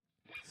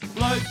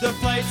load the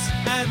plates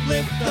and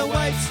lift the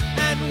weights,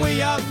 and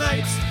we are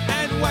mates,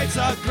 and weights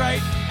are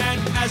great. And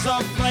as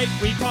of late,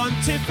 we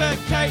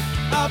pontificate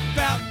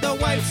about the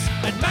weights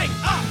and make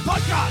a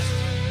podcast.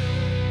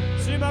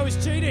 Sumo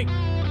is cheating.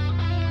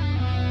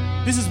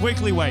 This is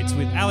Weekly Weights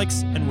with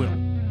Alex and Will.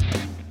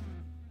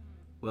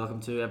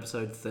 Welcome to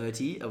episode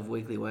 30 of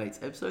Weekly Weights.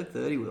 Episode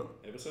 30, Will.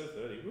 Episode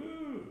 30,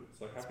 woo! It's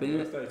like happy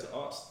birthday to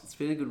us. It's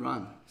been a good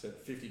run.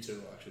 Except 52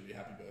 will actually be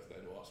happy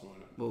birthday to us, won't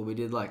it? Well, we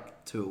did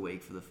like 2 a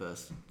week for the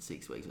first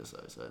 6 weeks or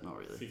so not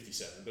really.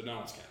 57, but no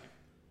one's counting.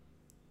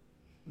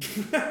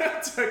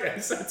 It's okay,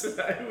 so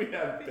today we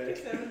have Beck.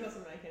 57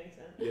 doesn't make any sense.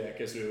 Yeah,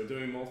 because we were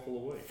doing multiple a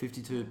week.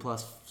 52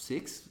 plus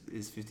 6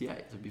 is 58, so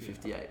it'd be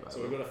 58, right?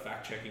 So we've got a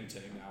fact-checking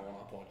team now on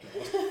our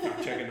podcast.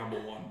 Fact-checker number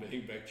 1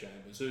 being Beck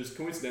Chambers, who's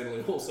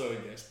coincidentally also a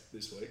guest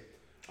this week.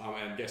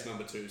 And guest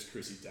number 2 is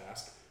Chrissy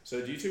Dask.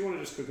 So do you two want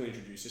to just quickly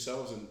introduce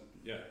yourselves and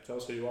tell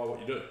us who you are, what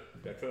you do?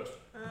 Beck first.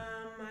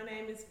 My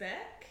name is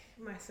Beck.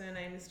 My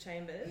surname is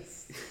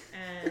Chambers.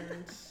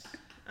 And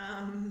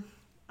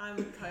I'm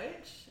a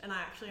coach, and I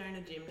actually own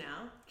a gym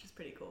now, which is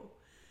pretty cool.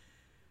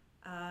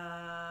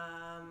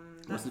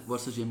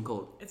 What's the gym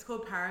called? It's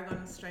called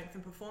Paragon Strength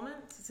and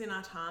Performance. It's in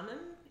Artarmon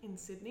in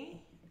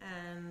Sydney,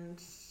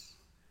 and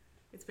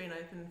it's been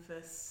open for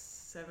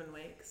 7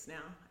 weeks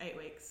now, 8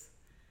 weeks.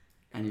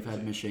 And you've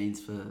had machines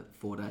for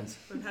 4 days?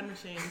 We've had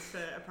machines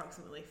for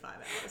approximately 5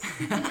 hours.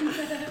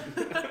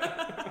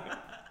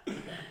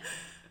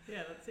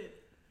 Yeah, that's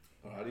it.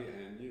 Alrighty,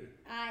 and you?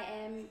 I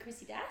am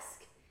Chrissy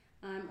Dask.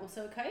 I'm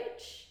also a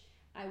coach.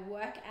 I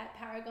work at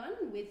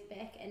Paragon with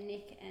Beck and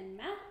Nick and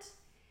Matt.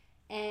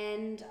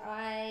 And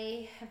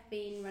I have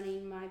been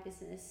running my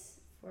business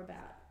for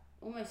about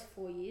almost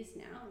 4 years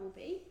now, will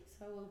be.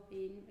 So I've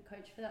been a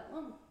coach for that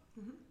long.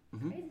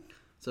 Mm-hmm. Crazy.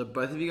 So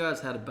both of you guys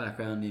had a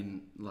background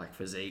in like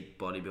physique,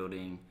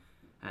 bodybuilding,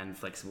 and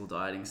flexible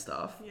dieting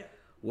stuff. Yeah.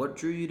 What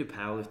drew you to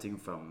powerlifting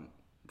from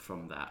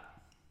that?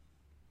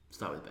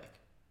 Start with Beck.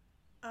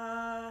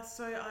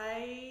 So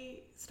I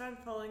started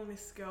following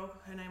this girl,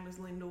 her name was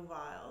Lyndall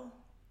Vile,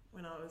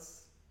 when I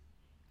was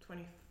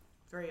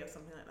 23 or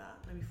something like that,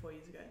 maybe 4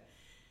 years ago.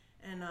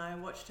 And I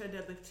watched her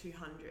deadlift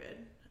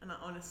 200, and I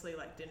honestly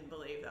didn't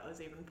believe that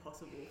was even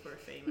possible for a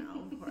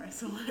female before I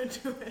saw her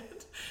do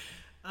it.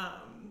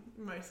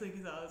 Mostly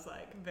because I was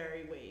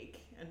very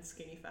weak and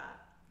skinny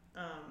fat.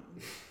 God.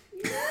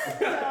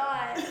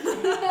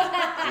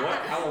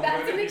 What? How long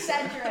That's ago an did you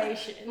say?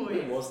 exaggeration.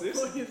 When was this?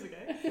 4 years ago.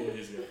 4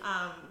 years ago.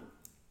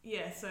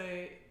 Yeah, so,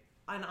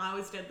 and I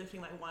was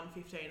deadlifting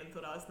 115 and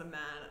thought I was the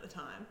man at the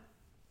time.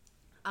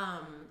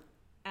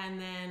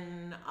 And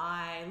then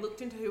I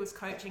looked into who was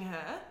coaching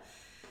her,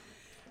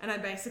 and I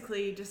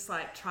basically just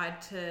tried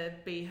to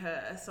be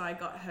her. So I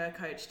got her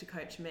coach to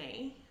coach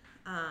me.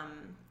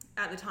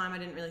 At the time, I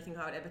didn't really think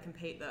I would ever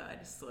compete though. I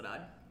just thought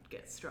I'd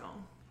get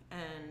strong,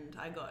 and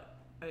I got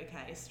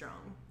okay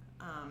strong.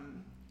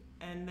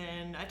 And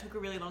then I took a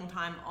really long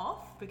time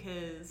off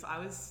because I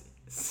was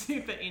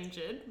super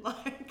injured.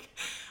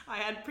 I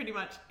had pretty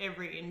much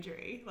every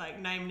injury,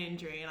 name an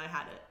injury, and I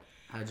had it.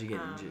 How'd you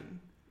get injured?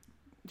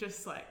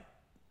 Just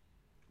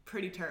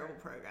pretty terrible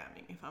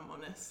programming, if I'm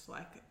honest.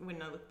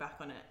 When I look back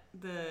on it,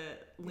 the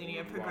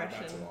linear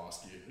progression. I'm about to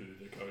ask you who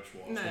the coach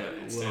was. No,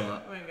 but instead,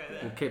 I won't go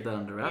there. We'll keep that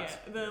under wraps.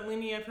 Yeah, the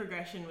linear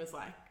progression was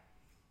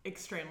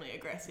extremely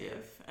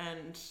aggressive,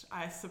 and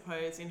I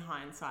suppose in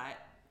hindsight,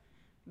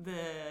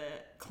 the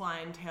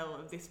clientele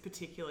of this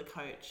particular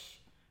coach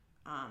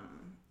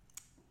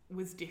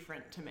was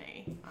different to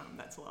me.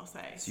 That's all I'll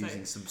say. It's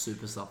using some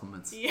super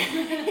supplements. Yeah,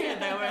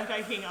 they were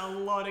taking a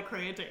lot of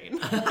creatine.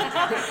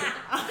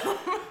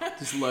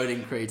 Just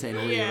loading creatine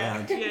all year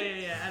round.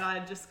 Yeah, and I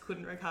just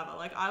couldn't recover.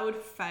 I would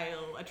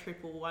fail a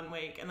triple 1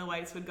 week, and the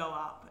weights would go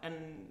up,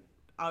 and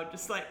I would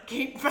just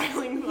keep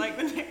failing the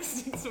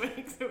next 6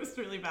 weeks. It was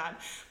really bad,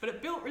 but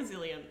it built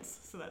resilience,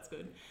 so that's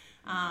good.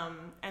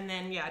 And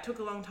then I took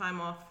a long time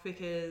off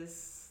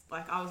because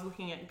I was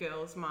looking at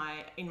girls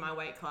in my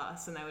weight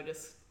class, and they were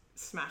just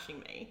smashing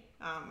me.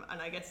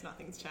 And I guess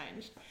nothing's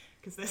changed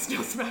because they're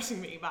still smashing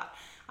me. But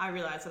I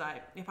realised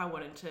that if I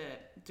wanted to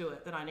do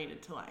it, that I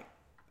needed to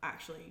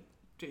actually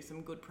do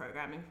some good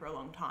programming for a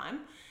long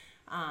time.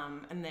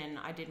 And then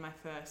I did my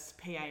first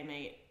PA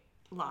meet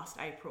last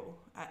April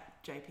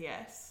at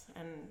JPS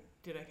and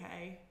did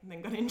okay, and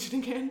then got injured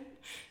again,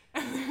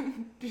 and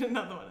then did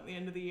another one at the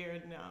end of the year,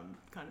 and now I'm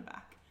kind of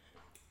back.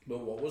 But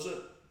what was it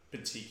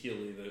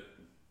particularly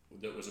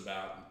that was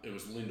about? It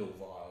was Lyndall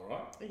Vile,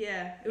 right?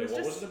 Yeah, What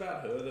was it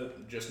about her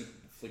that just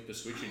flicked the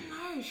switch in you?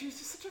 No, she was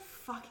just such a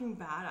fucking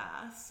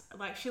badass.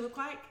 She looked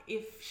like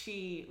if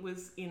she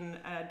was in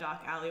a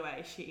dark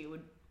alleyway, she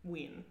would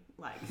win.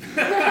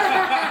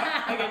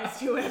 Against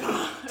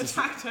whoever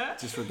attacked her.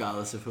 Just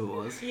regardless of who it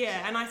was.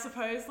 Yeah, and I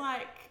suppose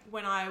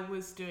when I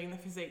was doing the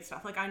physique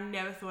stuff, I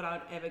never thought I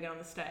would ever get on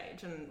the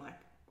stage, and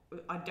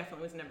I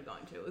definitely was never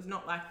going to. It was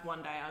not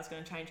one day I was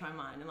going to change my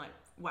mind and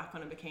whack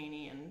on a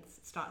bikini and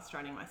start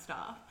strutting my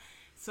stuff.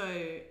 So,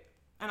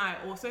 and I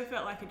also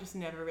felt it just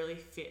never really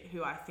fit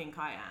who I think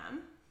I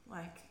am.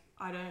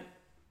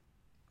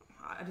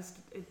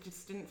 it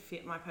just didn't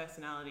fit my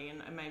personality,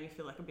 and it made me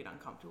feel like a bit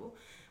uncomfortable.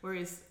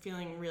 Whereas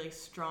feeling really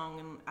strong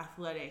and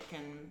athletic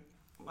and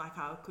like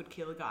I could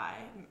kill a guy,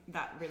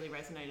 that really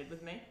resonated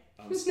with me.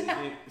 Speaking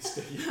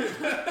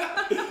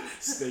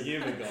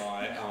of a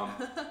guy,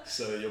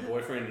 so your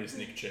boyfriend is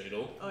Nick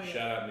Cheadle. Oh, yeah.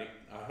 Shout out Nick.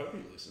 I hope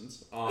he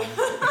listens.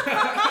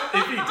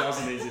 If he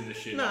doesn't, he's in the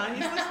shit. No,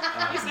 he's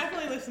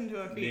definitely listened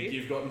to a few. Nick,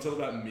 you've got until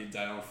about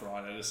midday on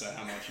Friday to say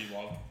how much you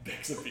love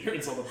Beck's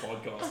appearance on the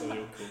podcast, so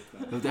you'll cook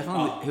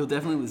that. He'll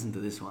definitely listen to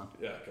this one.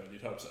 Yeah, God,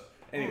 you'd hope so.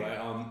 Anyway,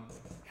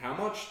 how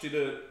much did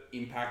it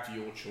impact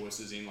your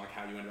choices in like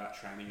how you went about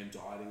training and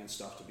dieting and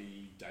stuff to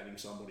be dating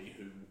somebody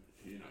who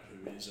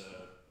is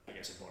a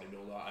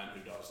bodybuilder and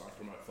who does like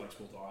promote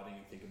flexible dieting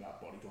and think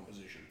about body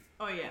composition?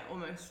 Oh yeah,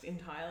 almost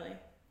entirely.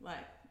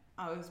 Like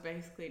I was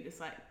basically just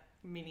like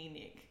mini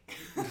Nick,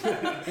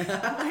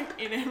 like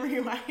in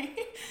every way.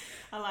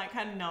 I like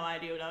had no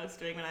idea what I was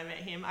doing when I met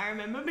him. I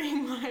remember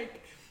being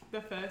like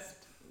the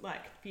first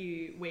like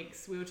few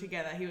weeks we were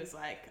together, he was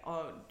like,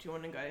 "Oh, do you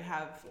want to go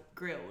have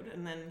grilled?"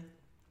 And then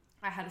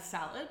I had a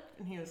salad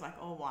and he was like,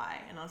 "Oh, why?"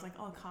 And I was like,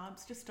 "Oh,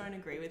 carbs just don't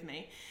agree with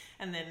me."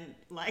 And then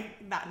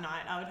like that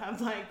night I would have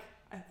like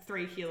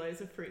 3 kilos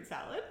of fruit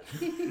salad.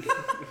 He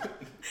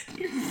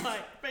was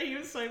like, but he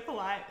was so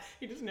polite,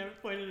 he just never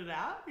pointed it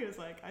out. He was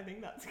like, "I think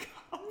that's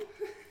carb."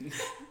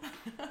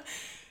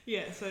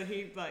 Yeah, so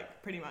he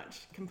like pretty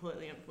much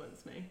completely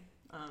influenced me.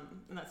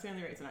 And that's the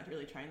only reason I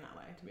really trained that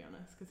way, to be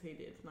honest, because he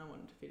did and I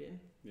wanted to fit in.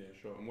 Yeah,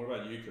 sure. And what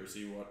about you,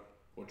 Chrissy?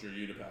 What drew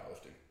you to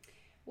powerlifting?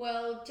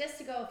 Well, just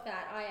to go off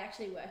that, I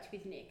actually worked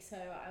with Nick, so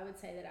I would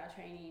say that our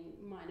training,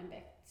 mine and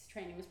Beck's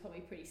training, was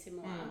probably pretty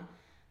similar.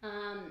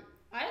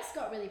 I just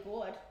got really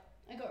bored.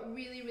 I got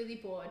really, really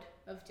bored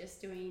of just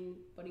doing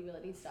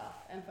bodybuilding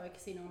stuff and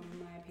focusing on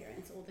my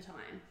appearance all the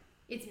time.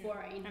 It's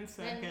boring. And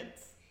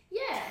circuits.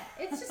 Yeah,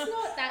 it's just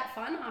not that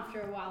fun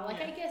after a while.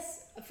 Like, I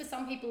guess for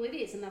some people it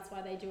is, and that's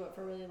why they do it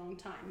for a really long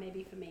time.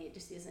 Maybe for me it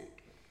just isn't.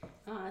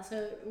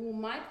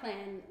 My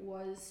plan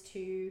was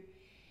to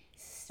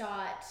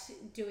start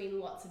doing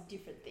lots of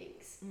different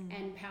things,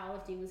 and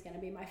powerlifting was going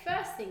to be my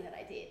first thing that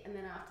I did. And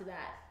then after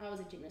that, I was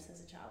a gymnast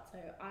as a child, so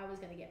I was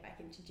going to get back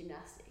into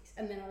gymnastics,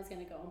 and then I was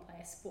going to go and play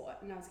a sport,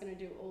 and I was going to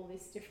do all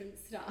this different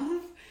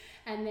stuff.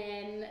 And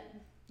then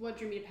what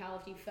drew me to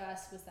powerlifting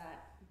first was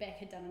that Beck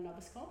had done a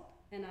novice comp,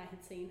 and I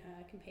had seen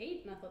her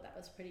compete, and I thought that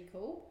was pretty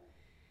cool.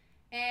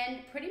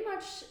 And pretty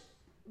much,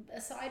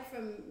 aside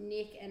from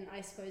Nick and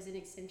I suppose an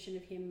extension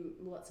of him,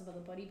 lots of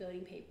other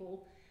bodybuilding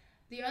people,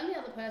 the only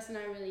other person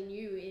I really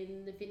knew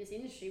in the fitness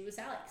industry was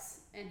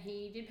Alex, and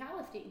he did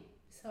powerlifting.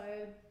 So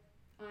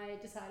I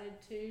decided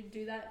to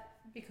do that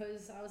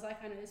because I was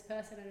like, I know this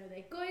person, I know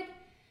they're good.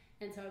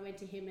 And so I went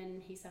to him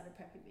and he started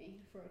prepping me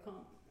for a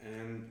comp.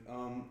 And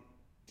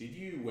did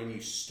you, when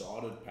you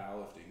started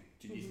powerlifting,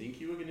 did you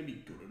think you were going to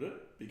be good at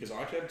it? Because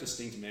I actually have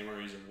distinct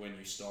memories of when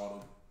you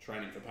started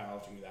training for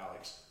powerlifting with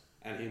Alex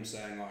and him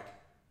saying like,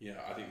 yeah,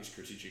 I think this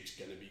Chrissy chick's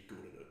going to be good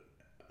at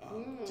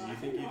it. Do you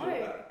think you thought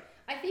that?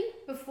 I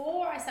think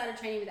before I started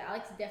training with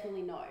Alex,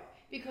 definitely no.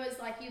 Because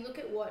like you look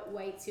at what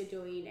weights you're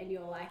doing and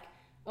you're like,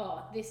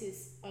 oh, this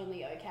is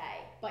only okay.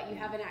 But you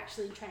haven't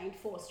actually trained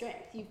for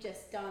strength. You've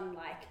just done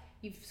like,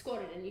 you've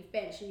squatted and you've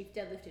benched and you've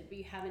deadlifted, but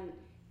you haven't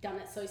done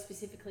it so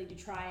specifically to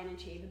try and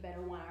achieve a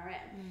better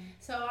 1RM.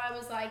 So I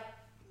was like,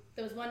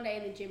 there was one day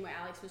in the gym where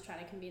Alex was trying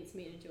to convince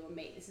me to do a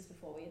meet. This is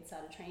before we had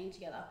started training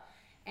together.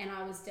 And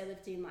I was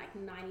deadlifting like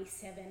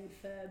 97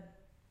 for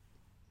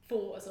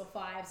 4s or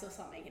 5s or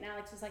something, and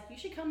Alex was like, you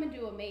should come and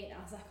do a meet. And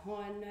I was like,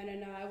 oh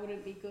no, I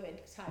wouldn't be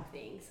good type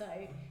thing. So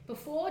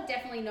before,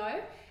 definitely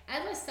no.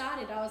 As I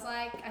started, I was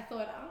like, I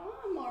thought, oh,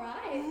 I'm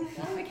alright,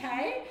 I'm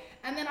okay.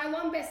 And then I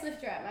won best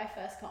lifter at my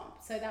first comp,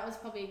 so that was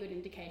probably a good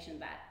indication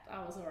that I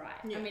was alright.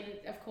 I mean,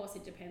 of course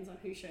it depends on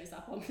who shows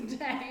up on the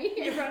day.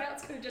 Everyone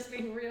else could have just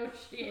been real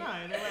shit. No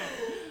way.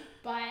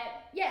 But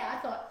yeah,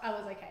 I thought I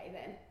was okay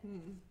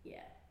then.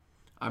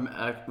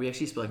 Yeah. We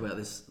actually spoke about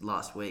this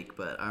last week,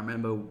 but I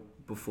remember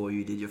before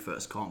you did your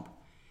first comp,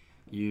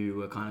 you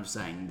were kind of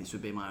saying this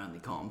would be my only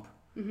comp,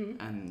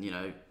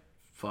 and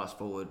fast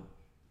forward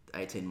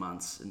 18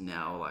 months, and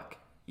now like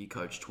you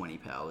coach 20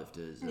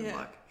 powerlifters, and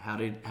like how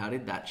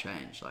did that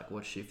change? Like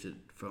what shifted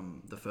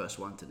from the first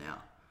one to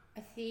now?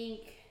 I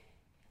think,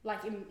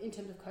 like in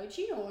terms of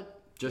coaching or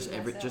just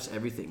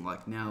everything.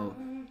 Like now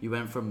you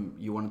went from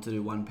you wanted to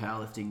do one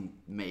powerlifting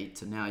meet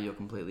to now you're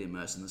completely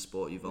immersed in the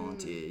sport. You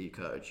volunteer, you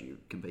coach, you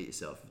compete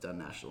yourself, you've done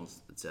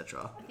nationals,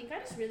 etc. I think I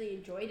just really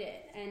enjoyed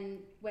it, and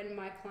when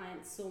my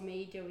clients saw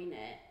me doing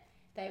it,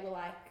 they were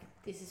like,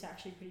 this is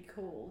actually pretty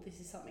cool, this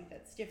is something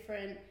that's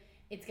different,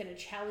 it's going to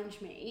challenge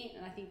me.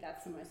 And I think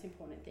that's the most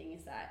important thing,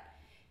 is that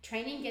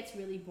training gets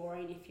really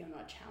boring if you're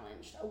not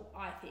challenged,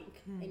 I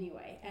think,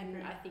 anyway.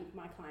 And I think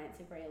my clients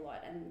agree a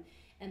lot,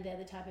 and they're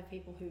the type of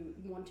people who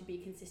want to be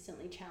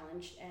consistently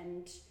challenged,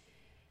 and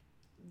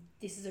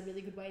this is a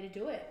really good way to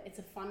do it. It's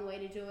a fun way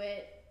to do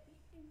it.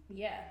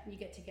 Yeah, you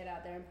get to get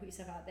out there and put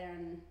yourself out there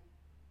and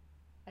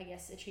I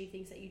guess achieve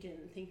things that you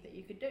didn't think that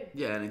you could do.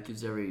 Yeah, and it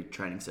gives every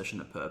training session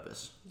a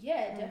purpose.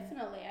 Yeah,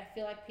 definitely. I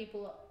feel like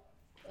people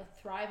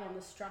thrive on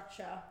the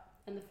structure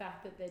and the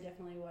fact that they're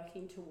definitely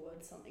working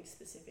towards something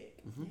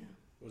specific. Mm-hmm.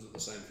 Was it the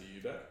same for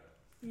you, Beck?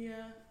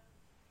 Yeah,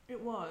 it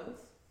was.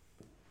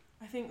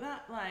 I think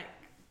that like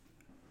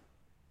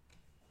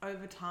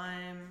over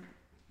time,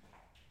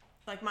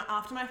 like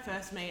after my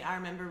first meet, I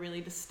remember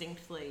really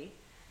distinctly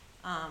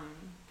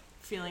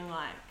feeling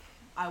like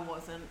I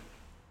wasn't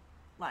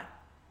like,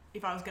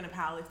 if I was going to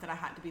powerlift, that I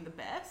had to be the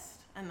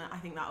best, and I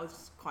think that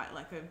was quite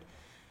like a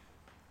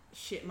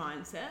shit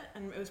mindset,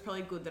 and it was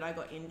probably good that I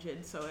got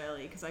injured so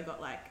early because I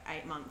got like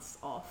 8 months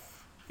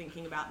off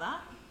thinking about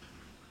that.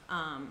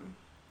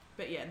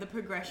 But yeah, the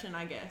progression,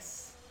 I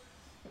guess,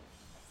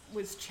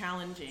 was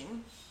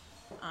challenging.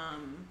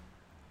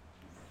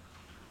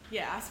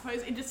 Yeah, I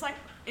suppose it just like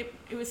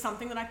it was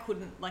something that I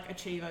couldn't like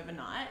achieve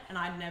overnight, and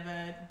I'd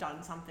never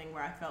done something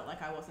where I felt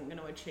like I wasn't going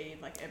to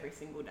achieve like every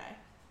single day.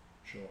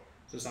 Sure.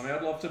 So something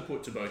I'd love to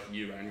put to both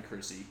you and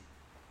Chrissy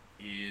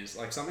is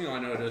like something I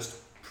noticed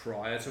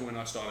prior to when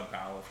I started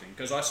powerlifting,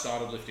 because I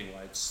started lifting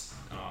weights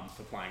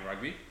for playing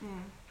rugby,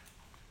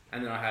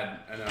 and then I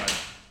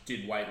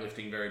did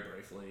weightlifting very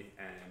briefly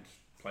and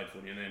played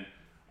footy, and then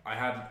I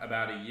had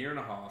about a year and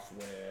a half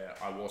where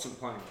I wasn't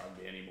playing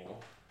rugby anymore,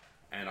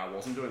 and I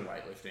wasn't doing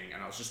weightlifting,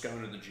 and I was just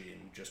going to the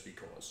gym just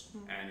because,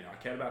 and you know, I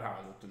cared about how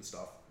I looked and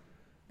stuff,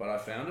 but I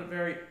found it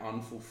very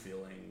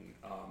unfulfilling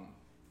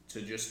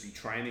to just be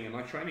training and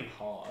like training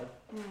hard,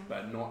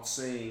 but not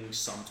seeing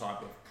some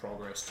type of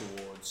progress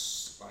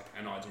towards like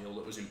an ideal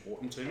that was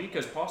important to me.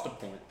 Because past a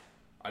point,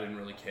 I didn't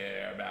really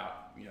care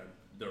about, you know,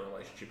 the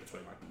relationship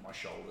between like my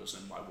shoulders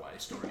and my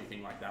waist or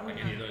anything like that. Like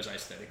any of those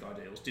aesthetic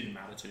ideals didn't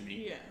matter to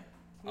me.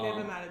 Yeah,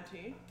 never mattered to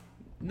you.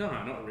 No,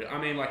 not really.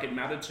 I mean, like it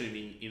mattered to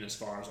me in as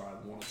far as I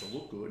wanted to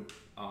look good,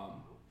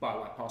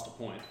 but like past a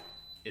point,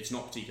 it's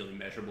not particularly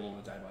measurable on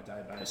a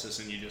day-by-day basis,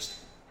 and you just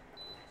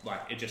like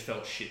it just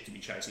felt shit to be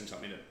chasing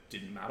something that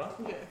didn't matter.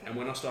 Yeah. And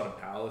when I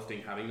started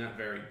powerlifting, having that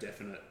very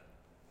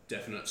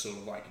definite sort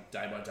of like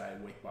day by day,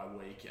 week by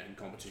week, and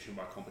competition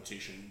by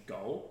competition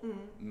goal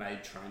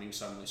made training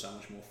suddenly so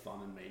much more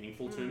fun and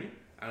meaningful to me.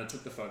 And it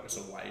took the focus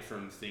away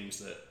from things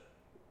that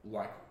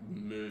like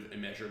move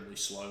immeasurably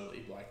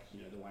slowly, like,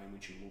 you know, the way in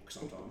which you look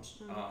sometimes,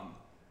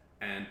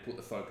 and put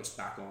the focus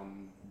back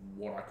on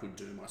what I could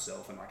do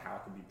myself and like how I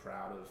could be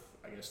proud of,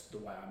 I guess, the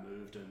way I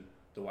moved and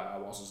the way I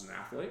was as an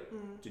athlete.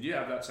 Did you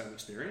have that same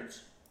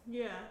experience?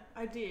 Yeah,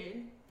 I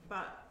did,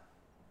 but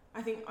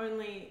I think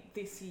only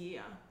this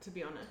year, to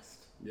be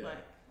honest. Yeah.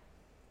 Like,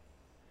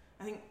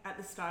 I think at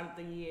the start of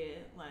the year,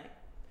 like,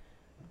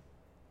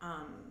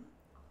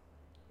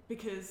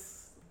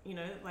 because, you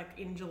know, like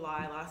in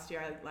July last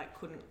year, I like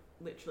couldn't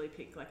literally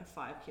pick like a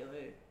 5 kilo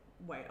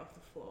weight off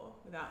the floor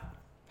without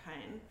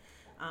pain.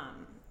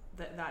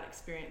 That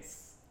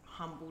experience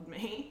humbled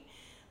me,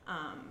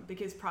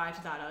 because prior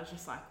to that, I was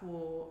just like,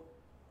 well,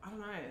 I don't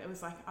know. It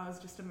was like I was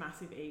just a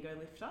massive ego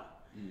lifter.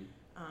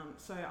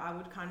 So I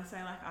would kind of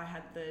say like I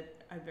had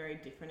a very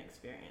different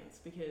experience,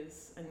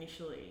 because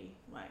initially,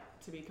 like,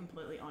 to be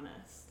completely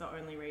honest, the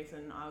only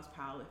reason I was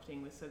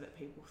powerlifting was so that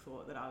people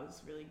thought that I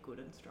was really good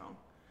and strong.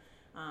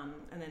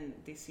 And then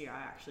this year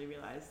I actually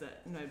realised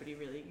that nobody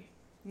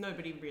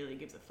really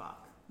gives a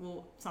fuck.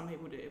 Well, some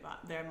people do, but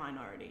they're a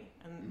minority,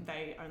 and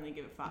they only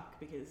give a fuck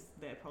because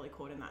they're probably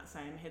caught in that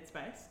same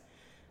headspace.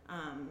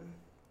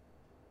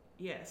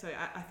 Yeah, so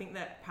I think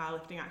that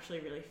powerlifting actually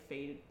really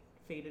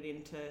feeded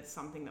into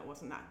something that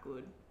wasn't that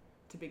good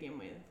to begin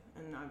with,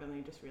 and I've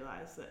only just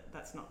realised that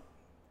that's not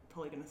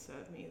probably going to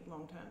serve me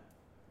long term.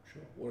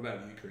 Sure. What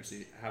about you,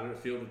 Chrissy? How did it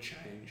feel to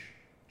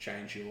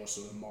change your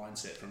sort of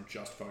mindset from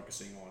just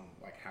focusing on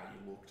like how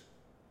you looked,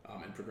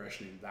 and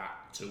progression in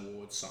that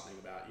towards something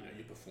about, you know,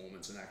 your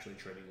performance and actually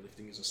treating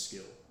lifting as a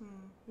skill?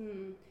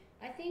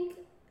 I think,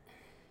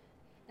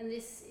 and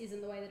this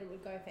isn't the way that it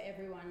would go for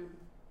everyone,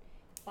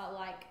 but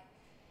like,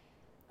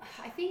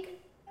 I think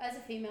as a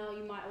female,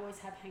 you might always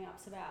have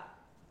hang-ups about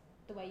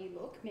the way you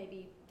look.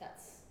 Maybe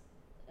that's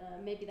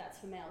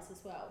for males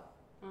as well.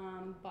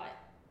 But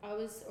I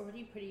was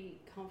already pretty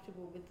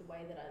comfortable with the way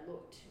that I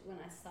looked when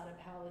I started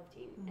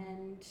powerlifting.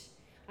 And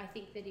I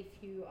think that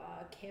if you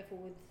are careful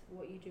with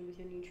what you do with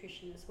your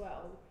nutrition as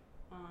well,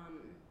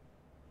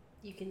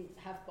 you can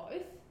have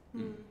both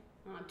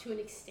to an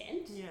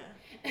extent.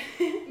 Yeah.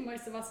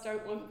 Most of us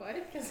don't want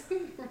both because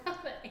we'd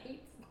rather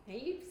eat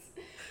heaps.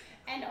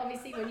 And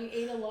obviously when you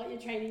eat a lot, your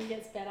training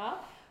gets better.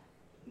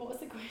 What was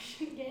the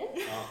question again?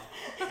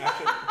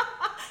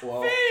 Actually,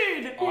 well,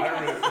 Food!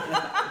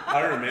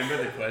 I remember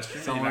the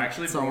question. You've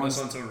actually brought us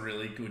someone's- onto a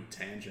really good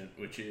tangent,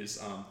 which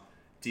is,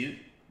 did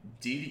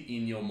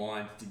in your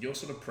mind, did your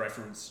sort of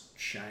preference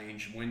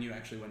change when you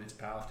actually went into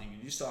powerlifting?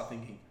 Did you start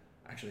thinking,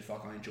 actually,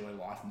 fuck, I enjoy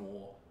life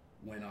more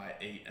when I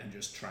eat and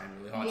just train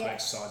really hard to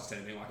exercise instead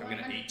of being like, I'm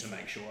going to eat to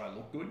make sure I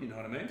look good, you know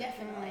what I mean?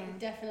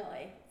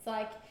 Definitely. It's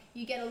like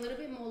you get a little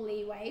bit more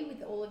leeway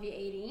with all of your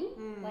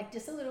eating, like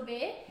just a little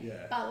bit.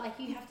 Yeah. But like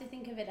you have to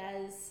think of it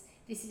as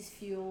this is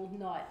fuel,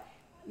 not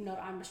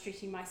I'm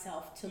restricting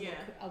myself to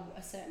look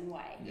a certain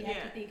way. You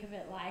have to think of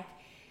it like,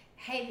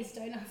 hey, this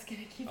donut's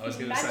going to I was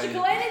give you gonna say-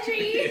 magical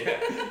energy.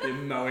 Yeah, you're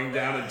mowing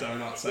down a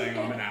donut saying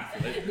I'm an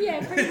athlete.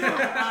 Yeah, pretty much.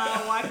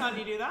 Why can't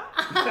you do that?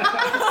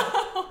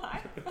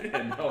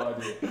 Yeah, no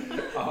idea.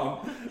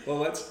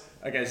 Well,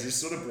 okay, so this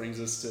sort of brings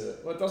us to,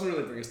 well, it doesn't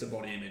really bring us to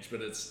body image,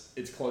 but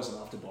it's close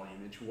enough to body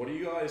image. What do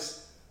you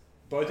guys,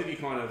 both of you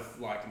kind of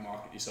like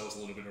market yourselves a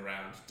little bit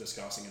around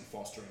discussing and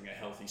fostering a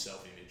healthy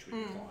self-image with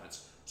your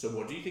clients. So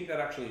what do you think that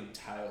actually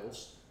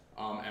entails?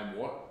 And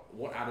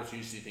what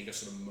attitudes do you think are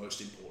sort of most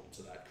important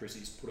to that?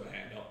 Chrissy's put her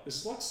hand up. This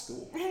is like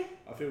school.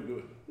 I feel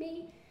good.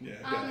 Me. Yeah.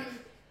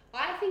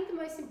 I think the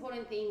most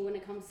important thing when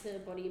it comes to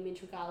body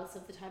image, regardless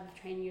of the type of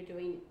training you're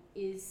doing,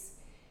 is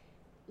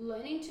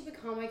learning to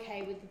become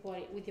okay with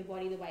your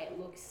body the way it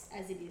looks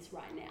as it is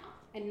right now,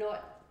 and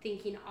not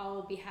thinking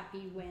I'll be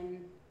happy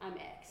when I'm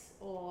X,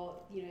 or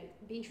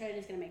being treated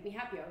is going to make me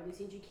happier, or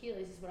losing 2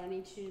 kilos is what I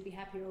need to do to be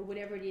happier, or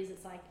whatever it is.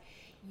 It's like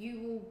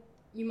you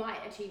might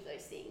achieve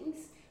those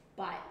things,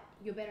 but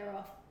you're better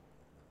off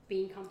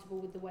being comfortable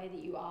with the way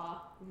that you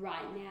are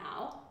right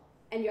now.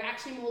 And you're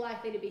actually more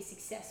likely to be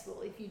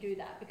successful if you do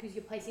that, because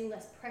you're placing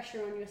less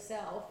pressure on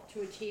yourself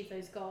to achieve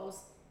those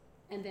goals,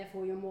 and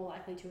therefore you're more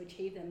likely to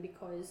achieve them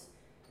because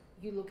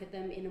you look at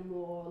them in a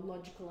more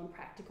logical and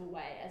practical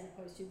way, as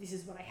opposed to this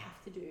is what I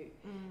have to do,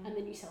 and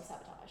then you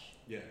self-sabotage.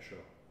 Yeah, sure.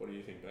 What do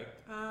you think, Beck?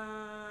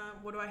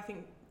 What do I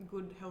think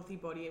good, healthy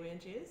body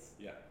image is?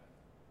 Yeah.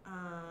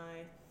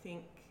 I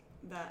think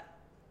that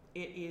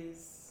it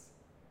is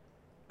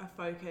a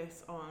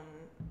focus on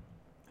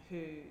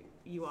who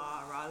you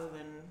are rather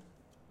than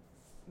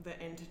the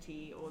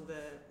entity or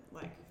the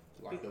Like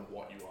the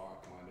what you are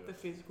kind of. the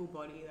physical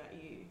body that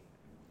you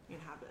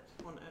inhabit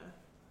on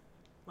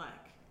Earth.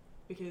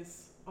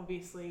 Because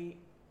obviously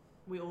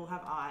we all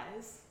have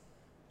eyes,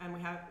 and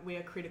we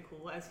are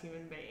critical as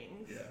human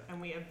beings, Yeah.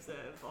 and we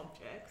observe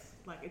objects.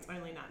 It's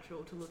only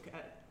natural to look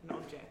at an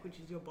object, which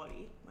is your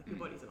body, your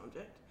body's an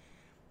object,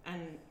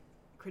 and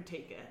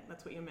critique it.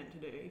 That's what you're meant to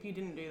do. If you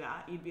didn't do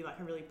that, you'd be a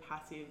really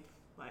passive,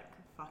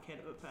 fuckhead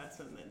of a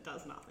person that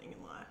does nothing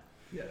in life.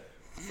 Yeah.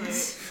 So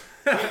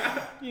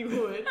you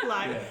would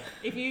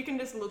if you can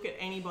just look at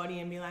anybody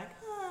and be like,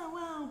 oh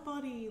well,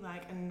 body,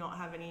 and not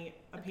have any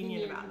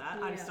opinion about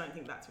that. I just don't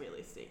think that's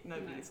realistic.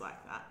 Nobody's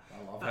like that.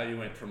 I love how you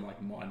went from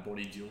mind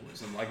body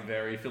dualism,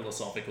 very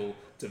philosophical,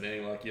 to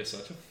being you're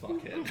such a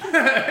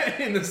fuckhead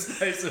in the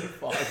space of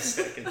 5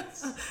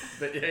 seconds.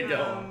 But yeah,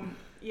 go on.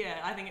 Yeah,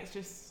 I think it's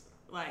just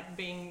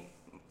being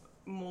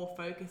more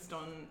focused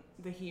on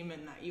the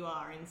human that you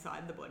are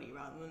inside the body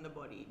rather than the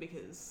body,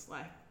 because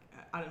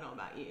I don't know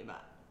about you,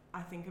 but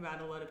I think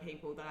about a lot of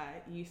people that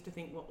I used to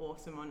think were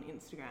awesome on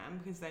Instagram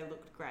because they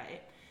looked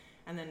great,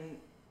 and then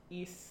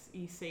you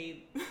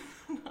see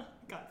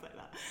can't say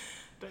that,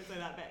 don't say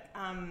that, Beck.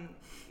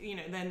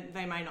 Then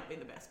they may not be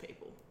the best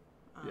people,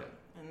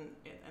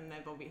 and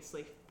they've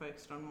obviously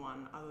focused on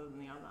one other than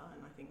the other,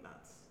 and I think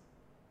that's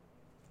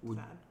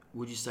sad.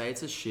 Would you say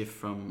it's a shift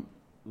from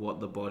what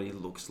the body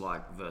looks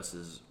like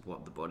versus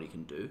what the body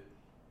can do?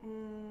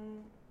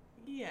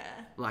 Yeah.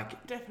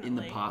 Definitely. In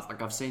the past,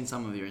 I've seen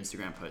some of your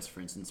Instagram posts,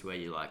 for instance, where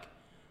you're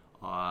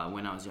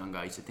when I was younger,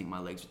 I used to think my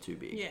legs were too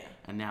big. Yeah.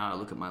 And now I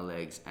look at my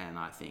legs and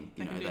I think,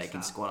 they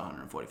can squat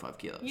 145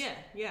 kilos.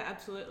 Yeah,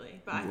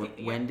 absolutely. But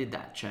When did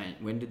that change?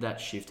 When did that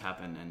shift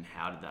happen, and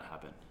how did that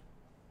happen?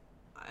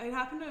 It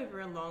happened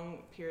over a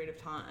long period of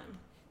time.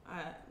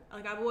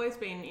 I've always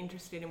been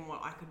interested in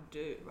what I could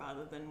do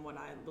rather than what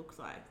I looked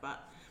like,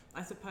 but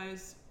I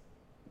suppose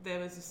there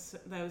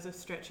was a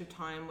stretch of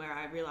time where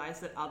I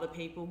realised that other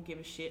people give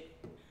a shit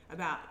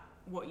about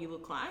what you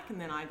look like, and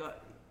then I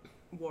got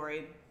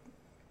worried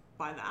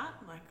by that.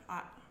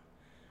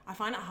 I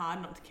find it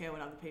hard not to care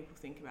what other people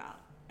think about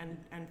and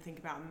think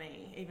about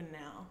me even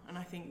now, and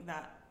I think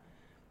that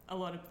a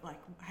lot of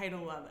hate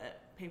or love it,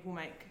 people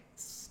make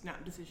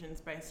snap decisions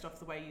based off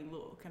the way you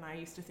look, and I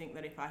used to think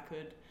that if I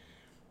could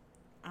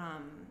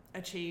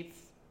achieve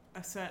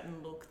a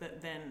certain look,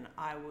 that then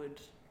I would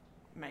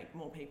make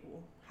more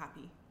people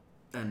happy.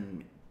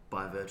 And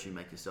by virtue,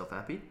 make yourself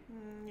happy?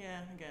 Yeah,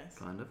 I guess.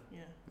 Kind of?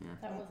 Yeah.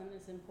 That wasn't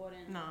as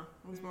important. No,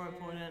 it was more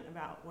important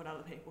about what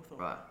other people thought.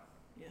 Right.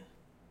 Yeah.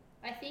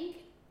 I think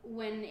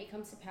when it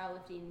comes to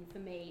powerlifting, for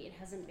me, it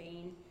hasn't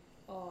been,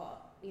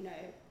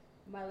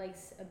 my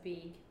legs are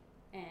big,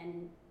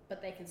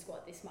 but they can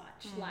squat this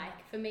much.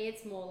 For me,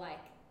 it's more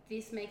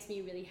this makes me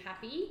really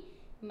happy.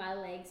 My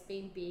legs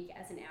being big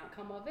as an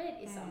outcome of it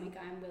is something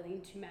I'm willing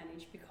to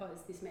manage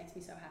because this makes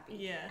me so happy.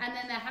 Yeah. And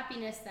then the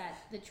happiness that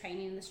the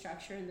training and the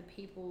structure and the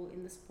people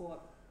in the sport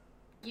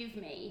give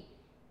me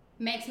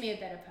makes me a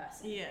better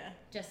person. Yeah.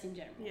 Just in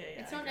general. Yeah,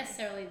 it's not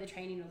necessarily the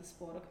training or the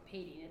sport or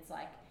competing.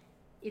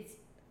 It's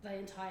the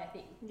entire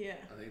thing. Yeah.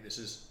 I think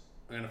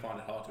I'm going to find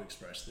it hard to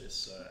express this,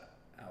 so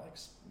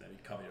Alex, maybe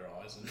cover your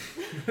eyes and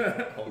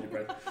hold your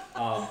breath.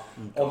 On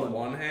the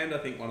one hand, I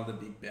think one of the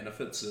big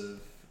benefits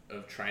of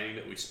training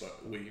that we've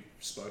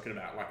spoken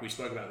about, we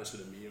spoke about this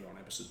with Amir on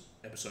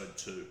episode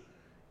 2,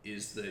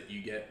 is that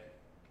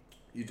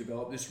you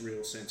develop this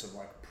real sense of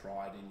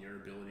pride in your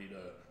ability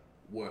to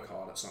work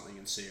hard at something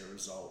and see a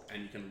result,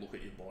 and you can look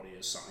at your body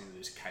as something that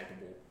is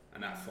capable,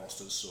 and that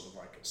fosters sort of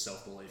like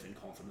self-belief and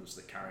confidence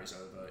that carries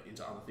over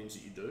into other things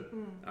that you do.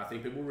 And I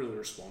think people really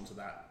respond to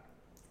that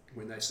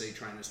when they see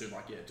trainers who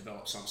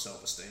develop some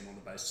self-esteem on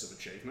the basis of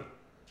achievement.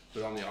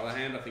 But on the other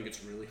hand, I think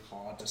it's really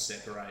hard to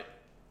separate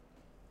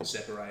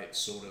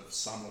sort of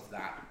some of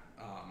that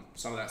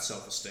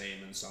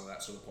self-esteem and some of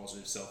that sort of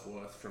positive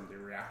self-worth from the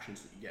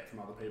reactions that you get from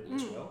other people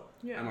as well.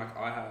 Yeah. And like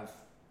I have,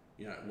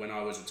 when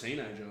I was a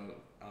teenager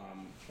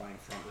playing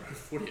front row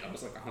footy, I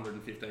was like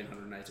 115,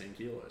 118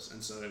 kilos.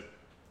 And so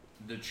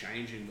the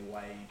change in the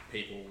way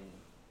people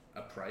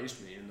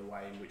appraised me and the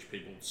way in which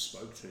people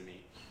spoke to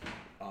me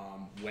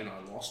when I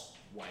lost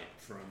weight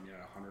from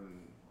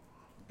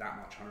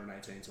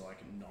 118 to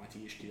like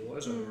 90-ish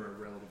kilos over a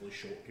relatively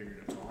short period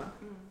of time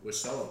was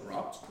so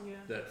abrupt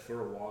that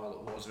for a while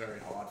it was very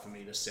hard for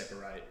me to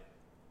separate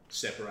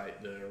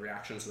the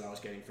reactions that I was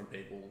getting from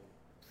people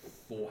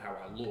for how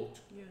I looked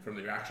from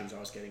the reactions I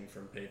was getting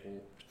from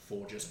people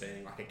for just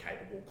being like a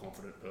capable,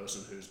 confident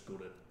person who's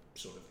good at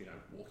sort of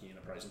walking in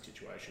appraising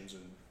situations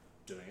and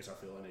doing as I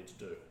feel I need to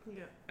do.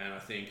 Yeah. And I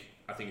think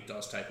it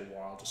does take a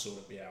while to sort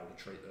of be able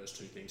to treat those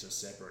two things as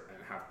separate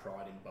and have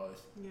pride in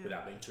both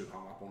without being too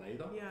hung up on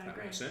either. Yeah, if that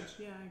makes sense.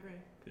 Yeah, I agree.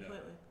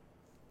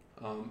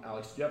 Completely.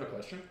 Alex, do you have a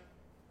question?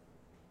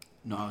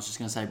 No, I was just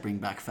going to say bring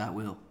back Fat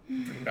Will.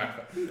 Bring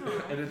back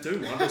and it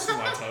do wonders to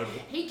my total.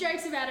 He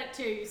jokes about it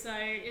too, so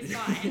it's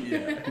fine.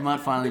 Yeah. You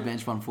might finally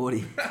bench 140.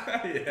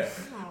 Yeah.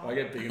 Aww. I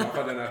get big enough,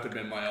 I don't have to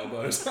bend my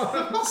elbows.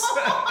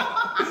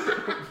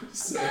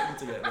 So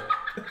to get there.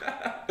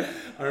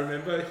 I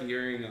remember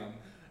hearing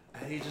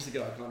ages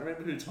ago, I can't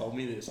remember who told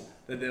me this,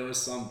 that there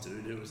was some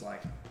dude who was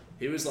like,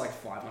 he was like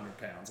 500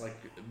 pounds, like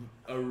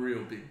a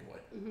real big boy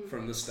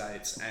from the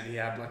States, and he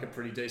had like a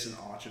pretty decent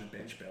arch and a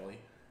bench belly.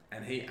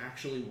 And he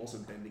actually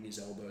wasn't bending his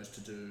elbows to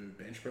do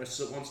bench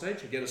presses at one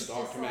stage. He'd get a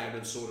start command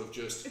and sort of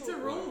just... It's a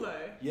rule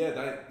though.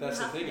 Yeah, that's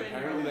the thing.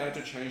 Apparently they had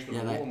to change the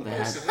rule on the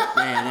basis of it.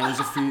 Yeah,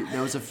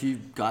 there was a few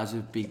guys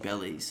with big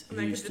bellies who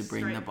And they used could to just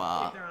bring the straight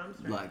bar keep their arms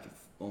straight. like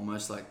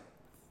almost like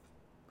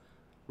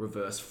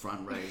reverse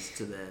front raise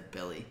to their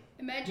belly.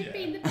 Imagine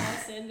being the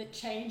person that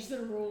changed the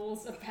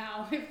rules of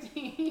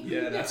powerlifting.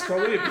 Yeah, that's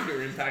probably a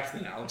bigger impact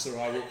than Alex or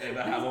I will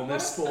ever have on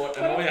this sport.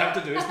 And all you have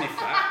to do is be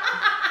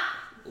fat.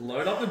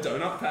 Load up the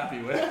donut, Pappy.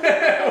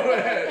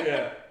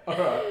 Yeah. All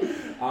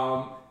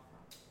right.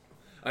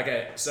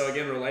 Okay. So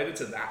again, related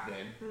to that,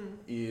 then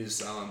is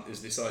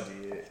this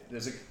idea?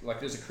 There's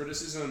a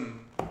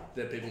criticism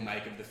that people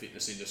make of the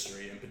fitness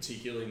industry, and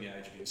particularly in the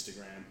age of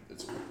Instagram.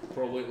 It's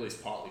probably at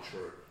least partly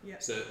true. Yeah.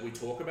 So we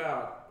talk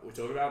about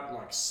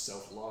like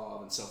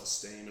self-love and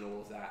self-esteem and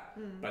all of that,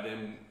 but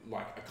then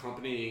like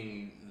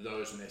accompanying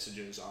those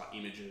messages are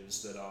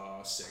images that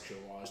are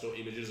sexualized or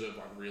images of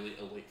like really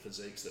elite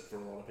physiques that for a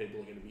lot of people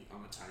are going to be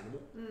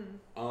unattainable.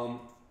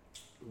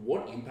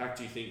 What impact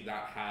do you think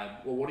that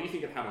had? Well, what do you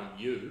think it had on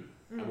you,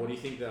 and what do you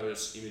think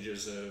those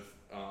images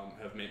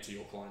have meant to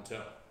your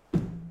clientele?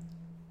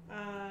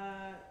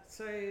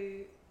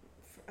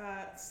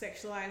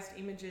 Sexualized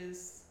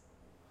images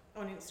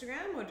on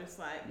Instagram, or just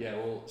like Yeah,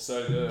 well,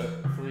 so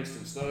for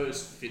instance,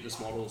 those fitness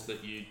models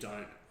that you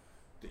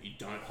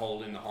don't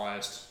hold in the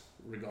highest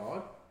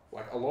regard,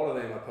 like a lot of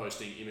them are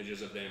posting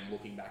images of them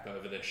looking back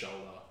over their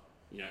shoulder,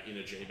 in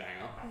a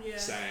G-banger,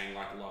 saying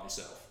like love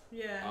yourself.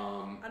 Yeah.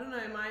 I don't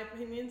know. My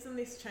opinions on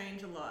this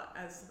change a lot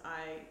as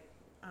I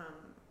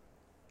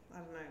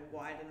don't know,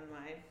 widen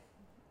my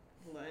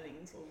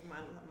learnings or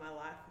my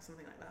life or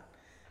something like that.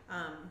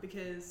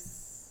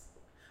 Because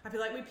I feel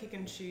like we pick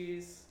and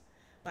choose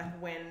like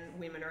when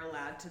women are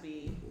allowed to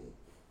be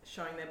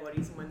showing their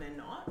bodies and when they're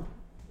not.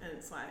 And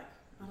it's like,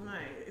 I don't know,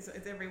 it's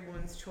every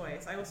woman's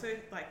choice. I also,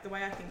 like, the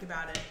way I think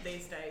about it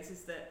these days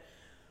is that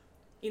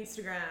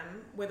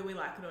Instagram, whether we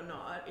like it or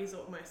not, is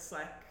almost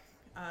like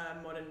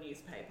a modern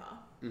newspaper.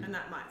 And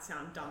that might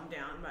sound dumbed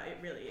down, but it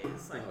really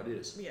is. Like, No, it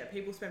is. Yeah,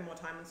 people spend more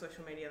time on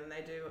social media than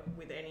they do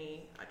with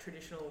any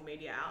traditional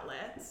media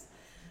outlets.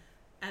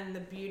 And the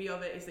beauty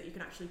of it is that you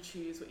can actually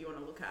choose what you want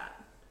to look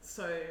at.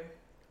 So,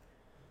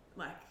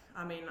 like,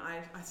 I mean,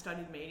 I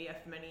studied media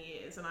for many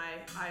years, and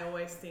I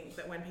always think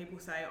that when people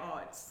say,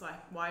 oh, it's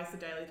like, why is the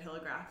Daily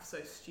Telegraph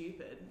so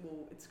stupid?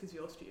 Well, it's because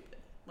you're stupid.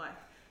 Like,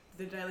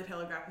 the Daily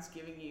Telegraph is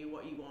giving you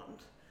what you want.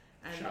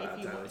 And Shout out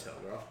if you Daily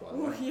Telegraph, by the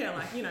way. yeah,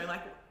 like,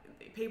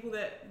 like people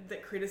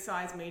that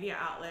criticize media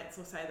outlets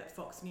or say that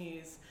Fox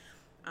News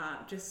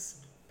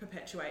just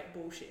perpetuate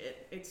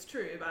bullshit, it's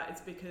true, but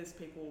it's because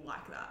people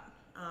like that.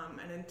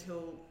 And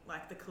until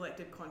like the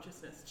collective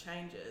consciousness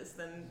changes,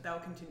 then they'll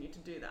continue to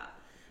do that.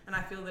 And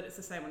I feel that it's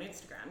the same on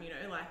Instagram.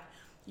 Like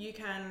you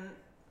can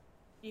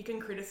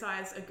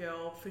criticize a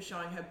girl for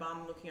showing her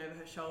bum looking over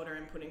her shoulder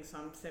and putting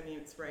some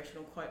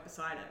semi-inspirational quote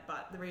beside it,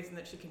 but the reason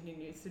that she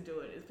continues to do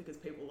it is because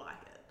people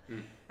like it.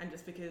 And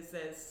just because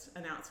there's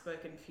an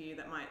outspoken few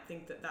that might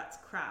think that that's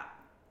crap,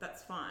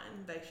 that's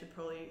fine. They should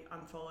probably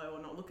unfollow or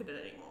not look at it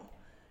anymore.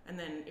 And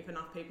then if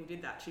enough people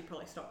did that, she'd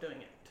probably stop doing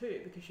it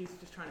too, because she's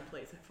just trying to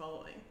please her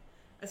following,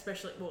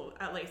 especially, well,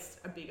 at least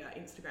a bigger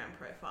Instagram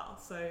profile.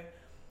 So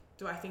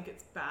Do I think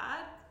it's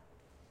bad?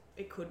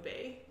 It could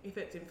be. If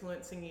it's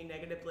influencing you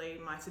negatively,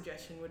 my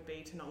suggestion would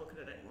be to not look at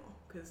it anymore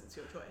because it's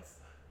your choice.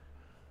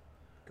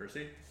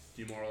 Chrissy,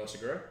 do you more or less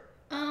agree?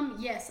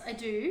 Yes, I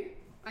do.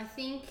 I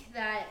think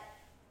that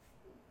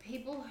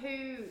people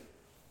who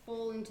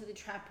fall into the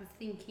trap of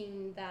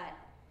thinking that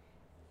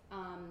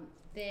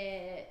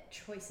their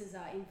choices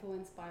are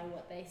influenced by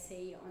what they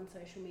see on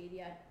social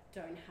media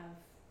don't have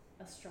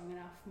a strong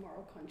enough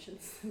moral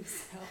conscience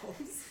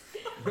themselves.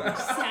 Which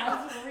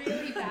sounds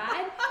really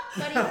bad,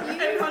 but if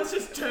you Everyone's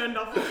just turned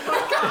off the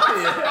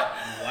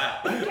podcast.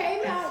 Wow.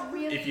 came out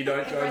really If you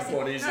don't join aggressive.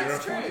 bodies, you're a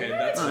That's true.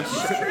 fuckhead.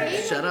 That's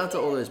true. Shout out to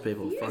all those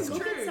people. You Fuck look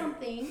them. at True.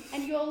 something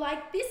and you're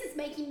like, this is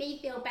making me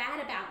feel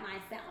bad about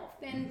myself,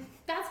 then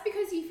that's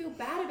because you feel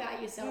bad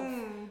about yourself.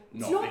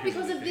 It's not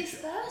because of this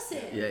picture.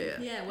 person. Yeah.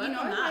 Yeah, You work know,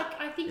 on that. like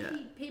I think Yeah.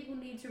 people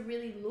need to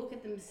really look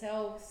at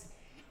themselves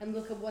and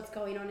look at what's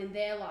going on in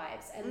their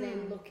lives, and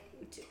then look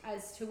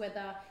as to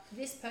whether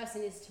this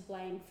person is to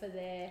blame for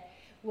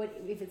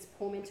if it's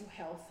poor mental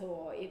health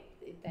or if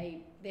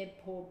their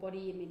poor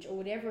body image or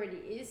whatever it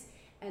is,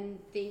 and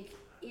think,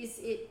 is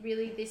it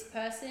really this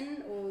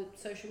person or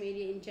social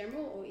media in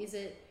general, or is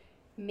it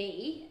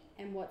me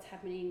and what's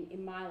happening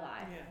in my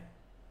life?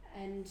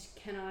 Yeah. And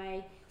can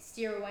I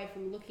steer away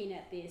from looking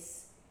at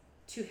this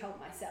to help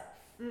myself?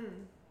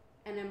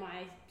 And am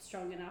I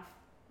strong enough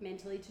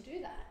mentally to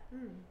do that?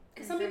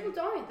 Because some people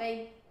don't.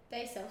 They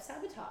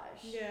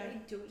self-sabotage. Yeah.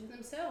 They do it to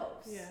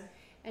themselves. Yeah.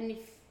 And if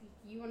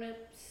you want to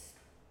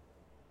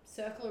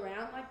circle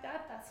around like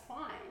that, that's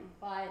fine.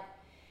 But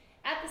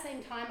at the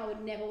same time, I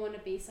would never want to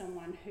be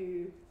someone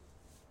who,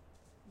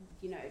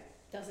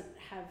 doesn't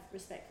have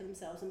respect for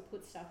themselves and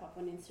put stuff up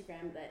on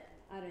Instagram that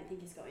I don't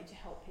think is going to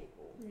help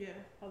people. Yeah.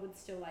 I would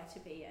still like to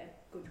be a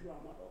good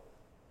role model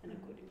and a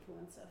good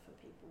influencer for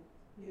people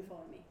who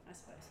follow me, I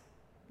suppose.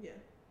 Yeah.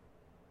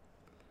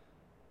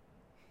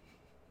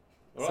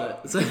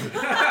 Alright. So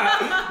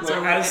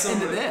Look, as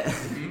someone, there.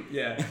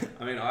 yeah,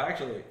 I mean, I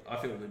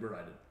feel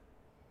liberated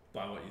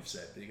by what you've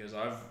said, because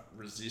I've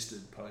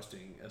resisted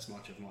posting as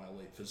much of my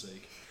elite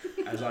physique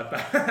as I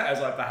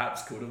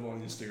perhaps could have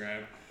on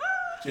Instagram,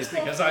 just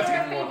because I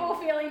There didn't are want.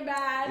 people feeling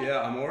bad.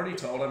 Yeah, I'm already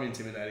told I'm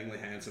intimidatingly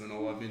handsome, and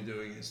all I've been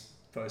doing is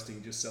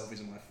posting just selfies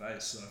of my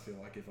face. So I feel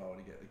like if I were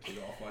to get the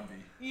kid off, I'd be.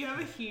 You have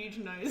a huge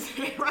nose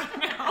hair right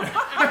now.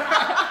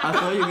 I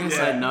thought you were gonna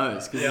say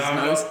nose because his I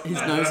nose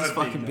have is a big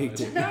fucking big nose.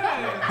 too.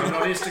 Yeah, I'm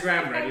not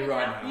Instagram ready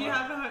right now.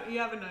 You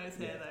have a nose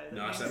hair though.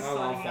 No, I that set needs my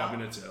alarm sorting 5 out.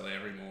 minutes early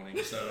every morning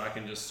so I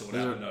can just sort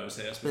There's out a- the nose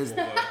hairs There's,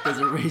 before work. there's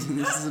a reason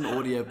this is an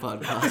audio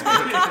podcast.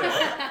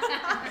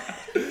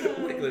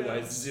 Quickly,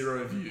 wait,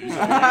 0 views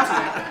on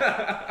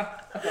YouTube.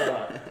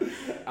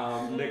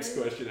 Alright. Next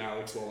question,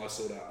 Alex, while I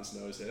sort out this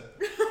nose hair.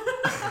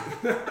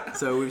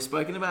 So we've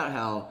spoken about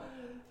how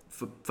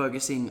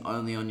focusing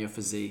only on your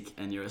physique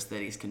and your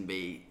aesthetics can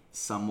be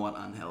somewhat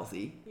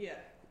unhealthy. Yeah.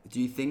 Do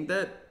you think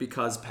that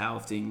because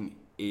powerlifting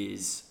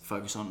is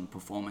focused on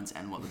performance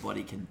and what the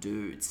body can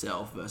do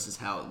itself versus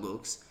how it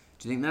looks,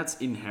 do you think that's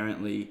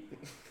inherently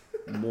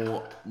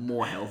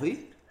more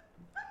healthy?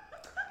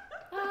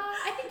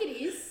 I think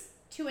it is,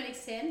 to an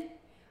extent.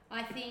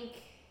 I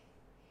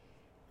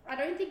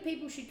don't think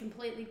people should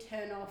completely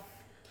turn off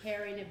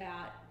caring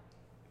about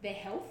their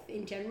health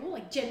in general,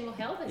 like general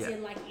health, as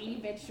in like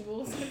eating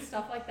vegetables and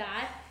stuff like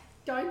that.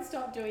 Don't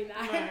stop doing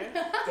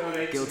that. Don't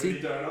eat Guilty. too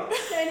many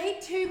donuts. Don't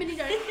eat too many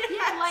donuts.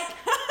 Yeah, like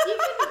you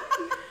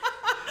can.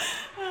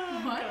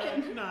 Oh, What?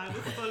 God. No, I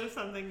just thought of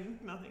something.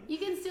 Nothing. You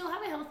can still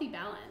have a healthy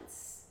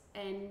balance,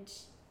 and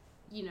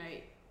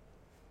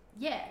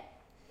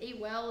eat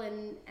well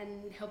and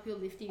help your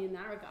lifting in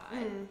that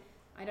regard.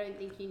 I don't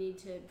think you need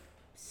to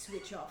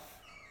switch off.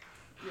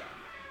 Yeah,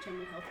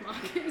 general health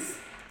markers.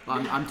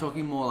 I'm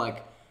talking more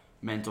like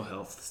mental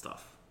health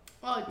stuff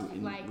Oh,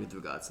 like with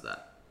regards to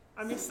that.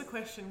 I missed the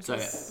question So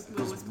because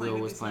because Will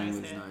was playing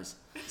with his hair. nose.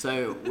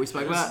 So we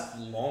spoke about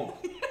It's long.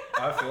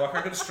 I feel like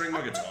I could string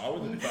my guitar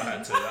with it if I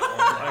had to.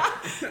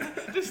 That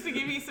long. Just to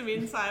give you some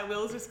insight,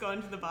 Will's just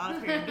gone to the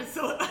bathroom to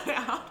sort that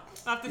out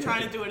after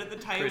trying to do it at the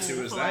table Chrissy,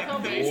 was for that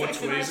like the 30 more seconds.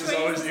 tweezers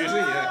I was using?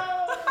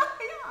 Yeah.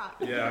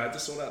 Yeah, Yeah, I had to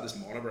sort out this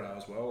monobrow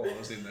as well while I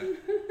was in there.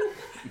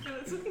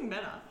 it's looking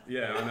better.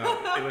 Yeah, I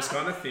know. It was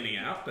kind of thinning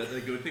out, but the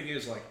good thing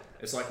is, like,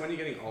 it's like when you're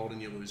getting old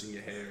and you're losing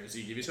your hair, is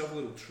you give yourself a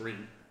little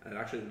trim and it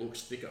actually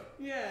looks thicker.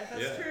 Yeah,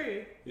 that's Yeah.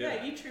 true. Yeah.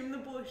 Yeah, you trim the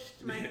bush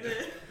to make the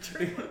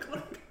tree look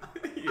like.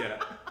 Yeah.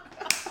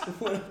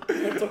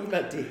 we're talking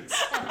about dicks.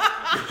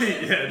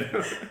 Yeah.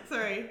 No.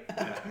 Sorry.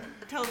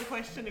 Tell the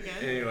question again.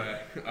 Anyway,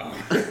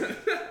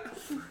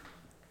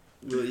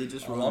 Will you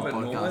just I ruin love the it.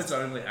 Normally podcast? it's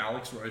only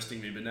Alex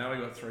roasting me, but now we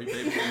got 3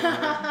 people in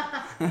the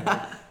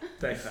room.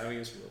 Thanks for having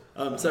us,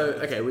 Will. So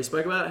okay, we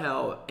spoke about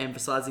how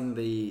emphasizing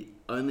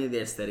only the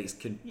aesthetics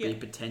could Yeah. be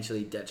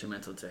potentially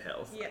detrimental to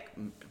health, Yeah.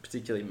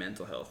 particularly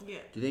mental health. Yeah.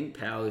 Do you think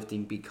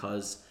powerlifting,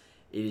 because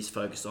it is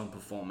focused on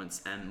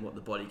performance and what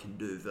the body can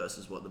do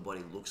versus what the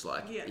body looks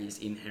like, Yeah. is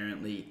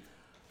inherently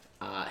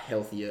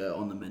healthier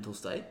on the mental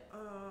state?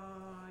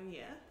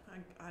 Yeah.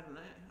 I don't know.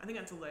 I think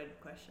that's a loaded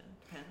question.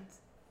 Depends.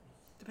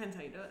 Depends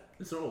how you do it.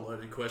 It's not a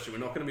loaded question. We're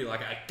not going to be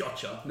like, I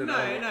gotcha. No,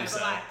 what but you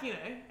say. like, you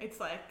know, it's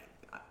like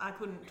I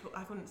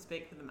couldn't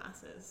speak for the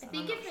masses. I and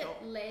think I'm if not sure.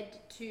 it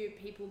led to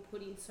people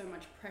putting so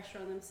much pressure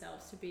on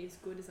themselves to be as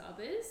good as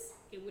others,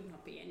 it would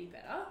not be any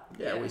better.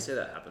 Yeah, we see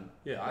that happen.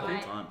 Yeah, I All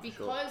think the time, for sure.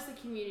 because the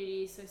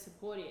community is so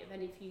supportive,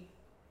 and if you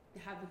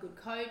have a good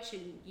coach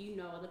and you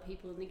know other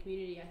people in the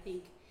community, I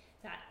think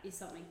that is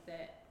something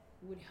that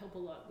would help a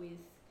lot with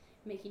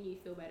making you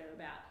feel better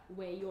about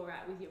where you're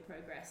at with your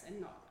progress and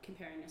not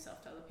comparing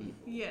yourself to other people.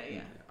 Yeah.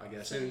 I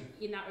guess. So And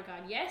in that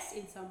regard, yes.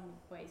 In some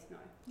ways, no.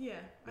 Yeah,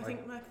 I Like-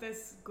 think like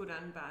there's good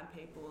and bad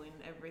people in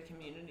every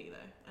community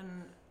though,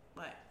 and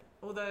like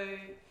although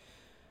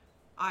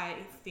I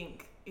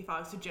think if I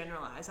was to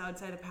generalize, I would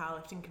say the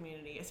powerlifting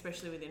community,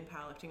 especially within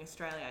Powerlifting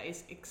Australia,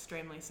 is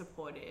extremely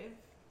supportive,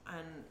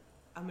 and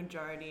a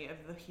majority of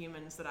the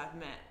humans that I've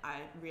met I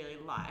really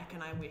like,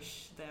 and I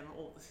wish them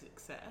all the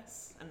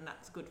success, and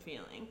that's a good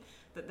feeling.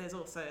 But there's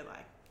also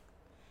like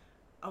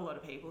a lot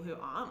of people who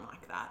aren't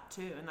like that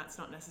too, and that's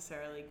not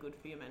necessarily good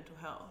for your mental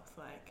health.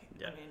 Like,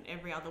 Yeah. I mean,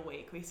 every other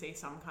week we see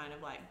some kind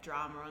of like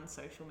drama on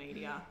social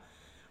media,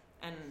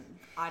 and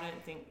I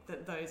don't think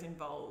that those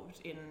involved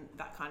in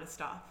that kind of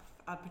stuff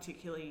are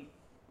particularly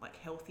like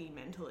healthy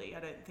mentally. I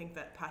don't think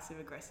that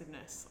passive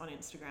aggressiveness on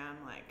Instagram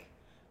like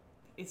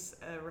is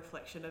a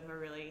reflection of a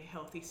really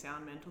healthy,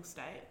 sound mental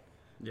state.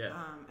 Yeah,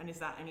 And is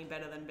that any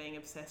better than being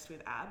obsessed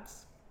with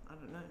abs? I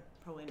don't know.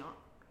 Probably not.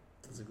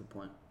 that's a good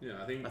point.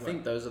 yeah, I I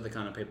think those are the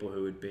kind of people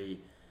who would be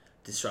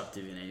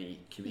disruptive in any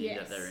community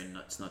that Yes. they're in.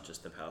 It's not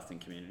just the powerlifting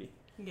community.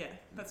 Yeah,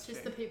 that's It's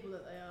just true. the people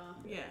that they are.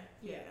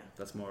 Yeah.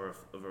 That's more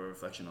of a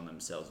reflection on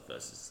themselves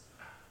versus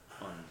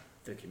on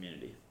the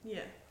community.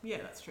 Yeah,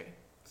 that's true.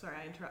 Sorry,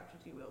 I interrupted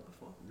you, Will,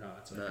 before. No,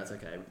 it's okay. No, that's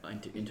okay.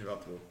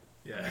 Interruptible.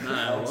 Yeah. No,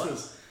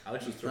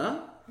 Alex was throwing.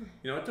 Huh?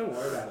 You know what? Don't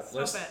worry about it.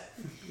 Stop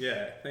it.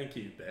 Yeah, thank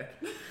you,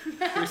 Beck.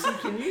 Chrissy,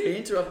 can you? He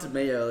interrupted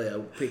me earlier,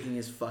 picking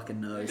his fucking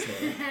nose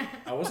hair.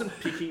 I wasn't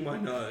picking my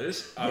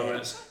nose. I Yeah,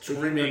 was picking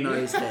your trimming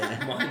nose hair.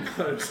 my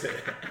nose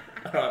hair.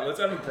 All right, let's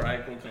have a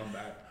break. We'll come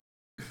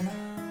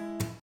back.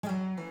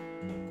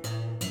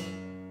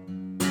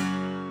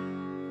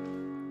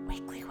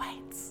 Weekly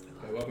weights.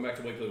 Okay, welcome back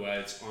to Weekly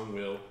Weights. I'm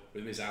Will.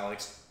 With me is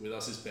Alex. With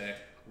us is Beck.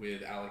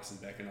 With Alex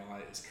and Beck and I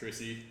is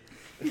Chrissy.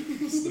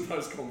 This is the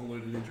most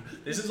convoluted intro.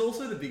 This is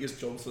also the biggest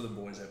Jobs for the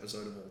Boys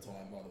episode of all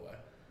time, by the way.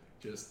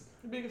 Just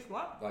The biggest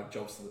what? like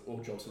jobs for the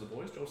boys.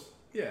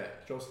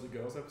 Jobs for the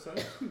girls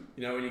episode.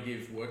 You know when you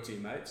give work to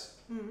your mates.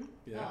 Mm.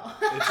 Yeah, Oh.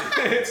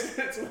 it's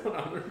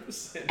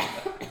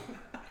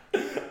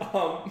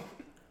 100%.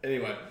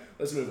 Anyway,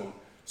 let's move on.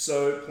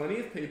 So, plenty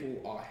of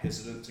people are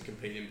hesitant to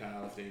compete in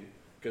powerlifting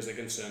because they're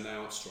concerned they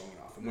aren't strong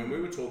enough. And when we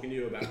were talking to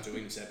you about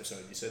doing this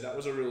episode, you said that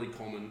was a really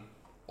common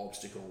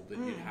obstacle that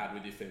you'd had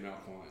with your female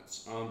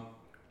clients.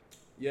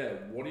 Yeah,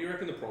 what do you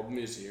reckon the problem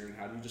is here, and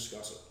how do you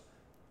discuss it?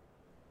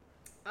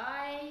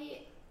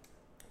 I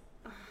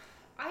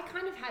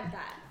kind of had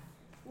that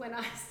when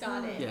I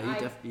started.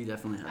 Yeah, you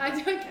definitely have.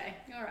 Okay,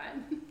 all right.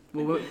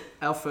 Well,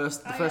 the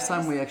first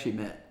time we actually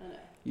met, I know.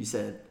 you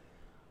said,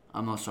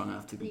 "I'm not strong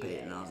enough to compete," Yeah,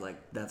 and I was yeah.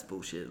 like, "That's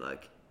bullshit."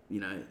 Like, you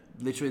know,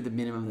 literally the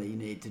minimum that you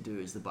need to do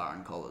is the bar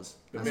and collars.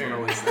 But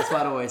That's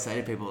what I always say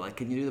to people. Like,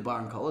 can you do the bar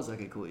and collars?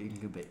 Okay, cool, you can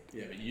compete.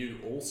 Yeah, but you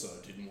also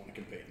didn't want to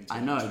compete. Until I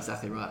know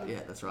exactly right. Yeah,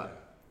 that's right.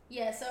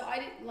 Yeah, so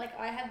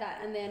I had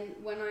that, and then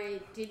when I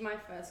did my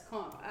first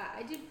comp,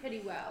 I did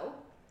pretty well,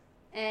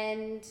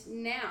 and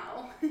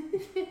now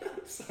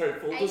So,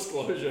 full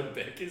disclosure,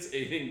 Beck is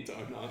eating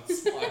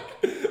donuts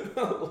like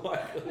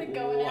they're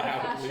going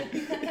out of loudly.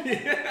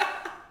 fashion.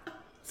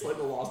 It's like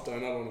the last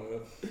donut on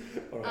earth.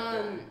 All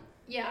right, go.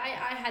 Yeah,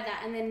 I had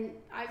that, and then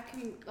I've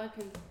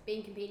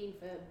been competing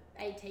for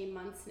 18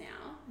 months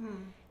now,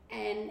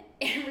 and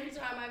every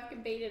time I've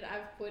competed,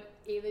 I've put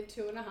either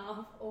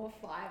 2.5 or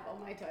 5 on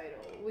my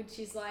total, which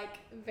is like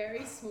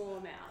very small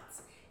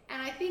amounts.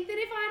 And I think that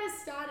if I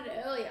had started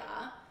earlier,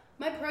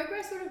 my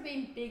progress would have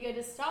been bigger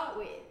to start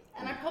with,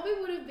 and I probably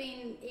would have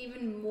been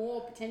even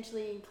more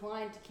potentially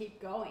inclined to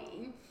keep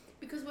going.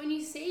 Because when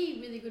you see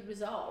really good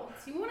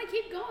results, you want to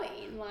keep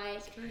going.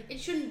 Like, it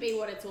shouldn't be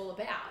what it's all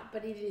about,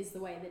 but it is the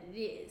way that it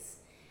is.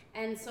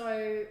 And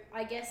so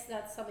I guess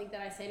that's something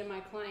that I say to my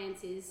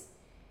clients is,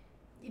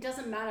 it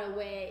doesn't matter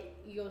where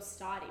you're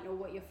starting or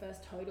what your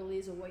first total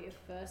is or what your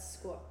first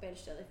squat,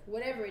 bench, deadlift,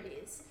 whatever it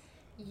is,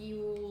 you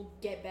will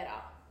get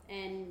better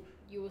and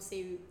you will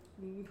see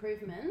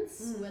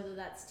improvements, whether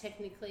that's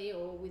technically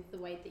or with the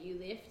weight that you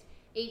lift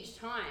each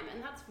time,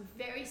 and that's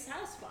very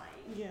satisfying.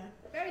 Yeah.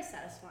 Very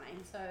satisfying.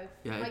 So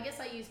Yeah. I guess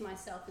I use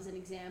myself as an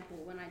example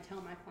when I tell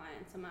my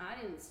clients,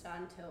 I didn't start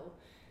until,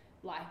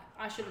 like,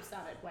 I should have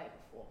started way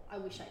before. I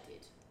wish I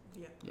did.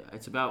 Yeah,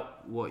 it's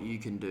about what you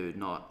can do,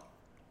 not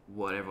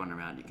what everyone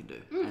around you can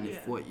do. And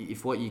if Yeah.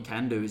 what you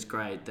can do is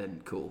great,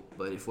 then cool.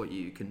 But if what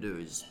you can do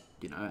is,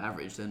 you know,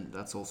 average, then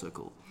that's also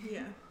cool.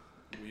 Yeah.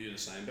 Were you the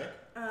same, Beck?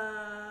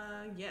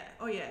 Yeah.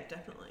 Oh, yeah,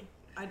 definitely.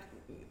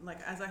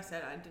 As I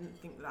said, I didn't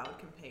think that I would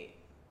compete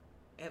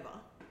ever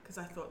because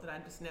I thought that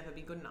I'd just never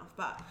be good enough.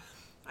 But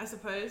I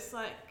suppose,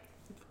 like,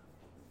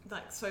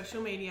 like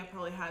social media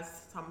probably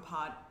has some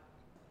part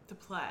to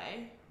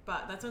play,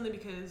 but that's only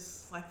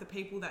because like the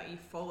people that you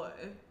follow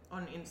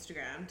on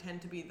Instagram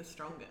tend to be the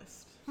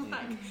strongest.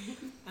 Like,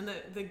 and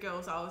the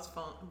girls I was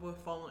were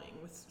following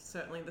was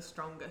certainly the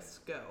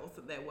strongest girls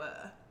that there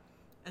were.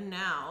 And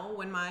now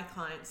when my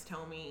clients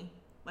tell me,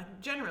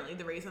 like generally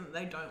the reason that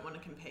they don't want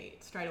to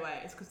compete straight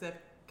away is because they've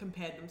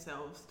compared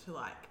themselves to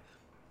like,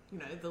 you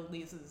know, the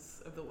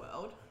Liz's of the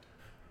world,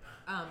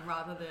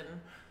 rather than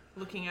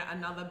looking at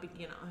another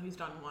beginner who's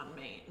done one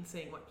meet and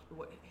seeing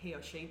what he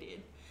or she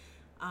did.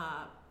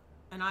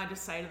 And I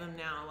just say to them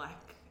now,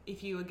 like,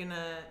 if you were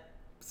gonna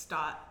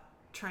start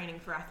training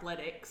for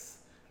athletics,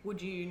 would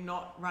you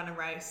not run a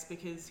race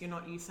because you're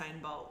not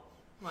Usain Bolt?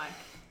 Like,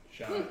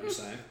 Shout out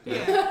Usain.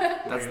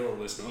 yeah, Regular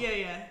listener.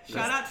 yeah.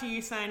 Shout out to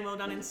Usain, well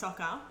done in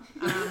soccer.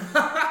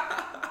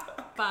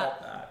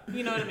 But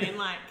you know what I mean?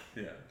 Like,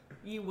 Yeah.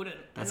 you wouldn't.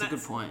 That's And a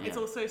good point, It's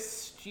yeah. also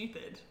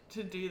stupid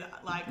to do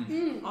that. Like,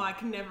 oh, I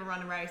can never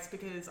run a race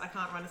because I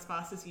can't run as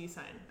fast as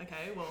Usain.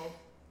 Okay, well,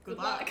 good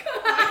luck.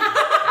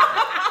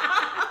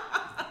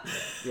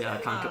 Yeah,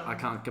 I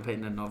can't compete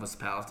in a novice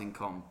powerlifting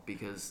comp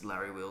because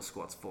Larry Wheel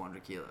squats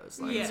 400 kilos.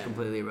 Like, it's Yeah.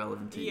 completely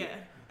irrelevant to you. Yeah,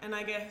 and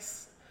I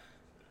guess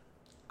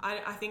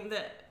I think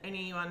that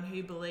anyone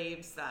who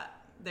believes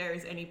that there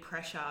is any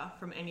pressure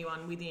from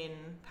anyone within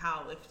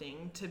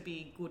powerlifting to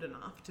be good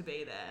enough to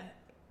be there,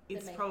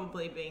 it's They-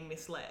 probably being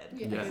misled. Yeah.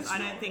 Yeah, Because it's I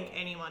not don't think at all.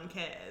 anyone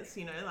cares.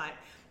 You know, like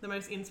the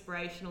most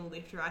inspirational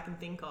lifter I can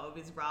think of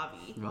is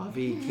Ravi.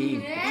 Ravi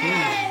King.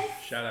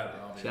 Yes. Shout out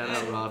Ravi. Shout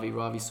out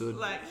Ravi Sood.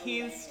 Like,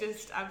 he's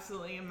just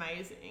absolutely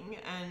amazing,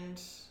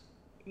 and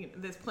you know,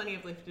 there's plenty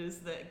of lifters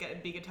that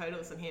get bigger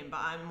totals than him, but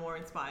I'm more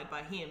inspired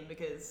by him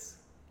because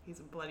he's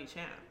a bloody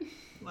champ.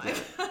 Like,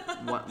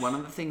 One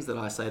of the things that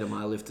I say to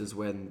my lifters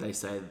when they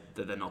say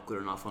that they're not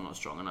good enough or not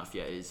strong enough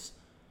yet is,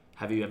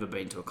 have you ever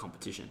been to a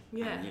competition?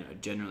 Yeah. And, you know,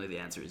 generally the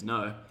answer is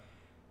no.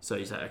 So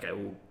you say, okay,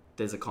 well,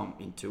 there's a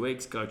comp in 2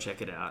 weeks, go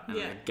check it out, and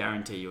Yeah. I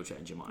guarantee you'll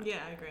change your mind. yeah,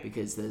 I agree.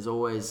 Because there's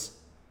always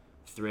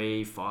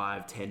 3,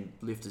 5, 10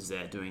 lifters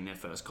there doing their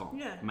first comp,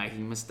 Yeah.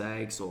 making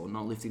mistakes or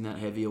not lifting that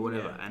heavy or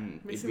whatever, Yeah.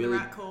 and Missing it really,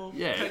 the rat call,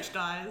 yeah. coach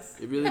dies.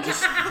 it really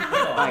just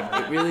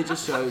like it really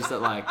just shows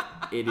that like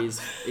it is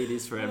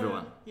for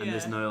everyone, and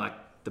there's Yeah. no like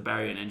the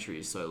barrier to entry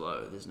is so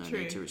low. There's no True.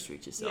 need to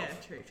restrict yourself.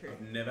 Yeah, true.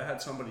 I've never had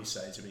somebody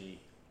say to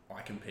me,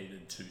 I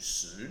competed too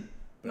soon.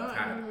 But No. I've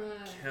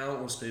had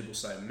countless people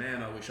say,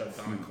 man, I wish I'd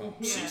done a comp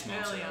Yeah, 6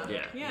 months earlier.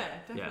 earlier. Yeah. Yeah,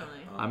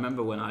 definitely. I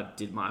remember when I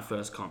did my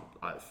first comp,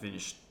 I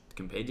finished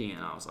competing,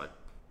 and I was like,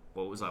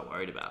 what was I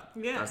worried about?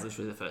 Yeah. That's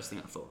literally the first thing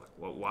I thought. Like,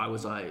 well,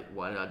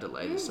 why did I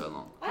delay this so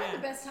long? I had Yeah.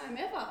 the best time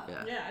ever.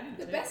 Yeah. Yeah, I did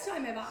The too. best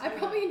time ever. I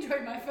probably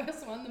enjoyed my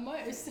first one the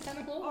most. out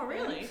of all Oh, of them.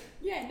 really?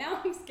 Yeah,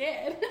 now I'm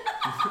scared.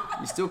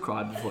 You still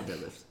cried before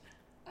deadlift.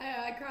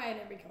 I cry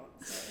at every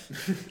comp,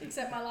 so.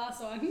 Except my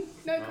last one.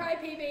 No cry,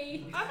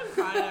 PB. I haven't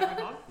cried at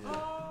every comp.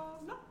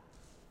 No.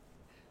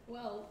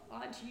 Well,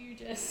 aren't you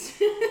just...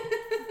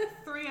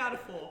 3 out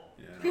of 4.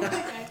 Yeah.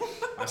 Okay.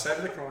 I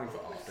save the crying for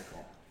after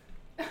comp.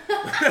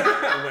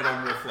 When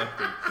I'm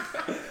reflecting.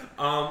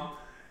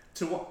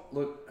 To what,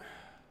 look,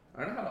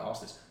 I don't know how to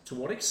ask this. To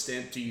what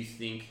extent do you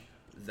think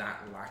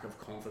that lack of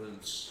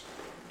confidence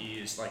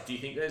is, like, do you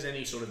think there's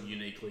any sort of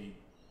uniquely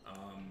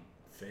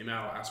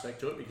female aspect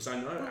to it? Because I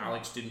know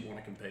Alex didn't want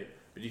to compete,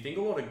 but do you think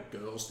a lot of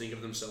girls think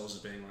of themselves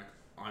as being like,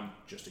 I'm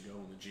just a girl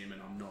in the gym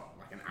and I'm not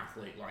like an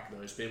athlete like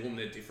those people and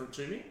they're different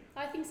to me?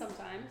 I think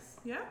sometimes.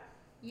 Yeah?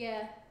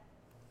 Yeah.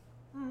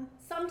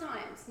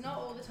 Sometimes, not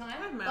all the time.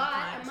 I have But male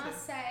I clients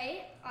must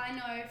say, I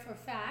know for a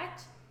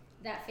fact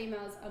that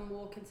females are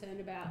more concerned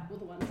about, well,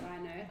 the ones that I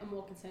know, are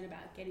more concerned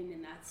about getting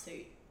in that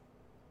suit.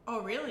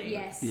 Oh, really?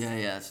 Yes.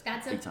 Yeah,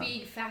 That's a big time.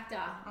 big factor.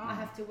 I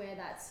have to wear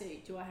that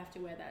suit. Do I have to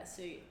wear that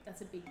suit?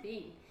 That's a big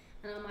thing.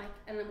 And I'm like,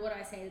 and then what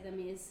I say to them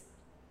is,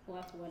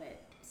 well, I've worn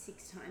it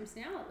 6 times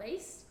now at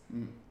least.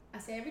 I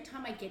say every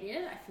time I get in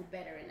it, I feel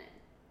better in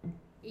it.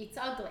 It's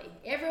ugly.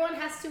 Everyone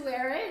has to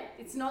wear it.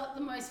 It's not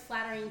the most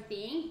flattering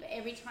thing, but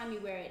every time you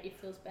wear it, it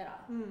feels better.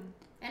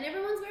 And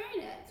everyone's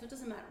wearing it, so it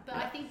doesn't matter. But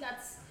I think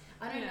that's,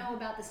 I don't Yeah. know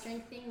about the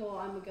strength thing, or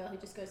I'm a girl who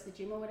just goes to the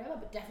gym or whatever,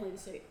 but definitely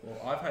the suit. Well,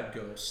 I've had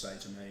girls say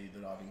to me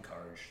that I've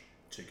encouraged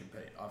to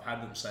compete. I've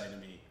had them say to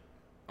me,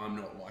 I'm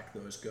not like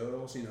those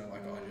girls, you know,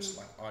 like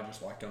I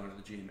just like going to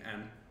the gym,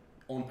 and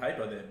on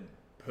paper they're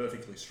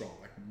perfectly strong,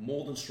 like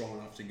more than strong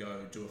enough to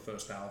go do a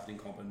first powerlifting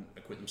comp and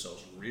acquit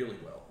themselves really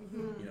well,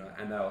 you know,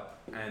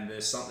 and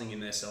there's something in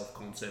their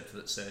self-concept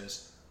that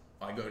says,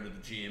 I go to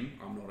the gym,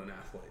 I'm not an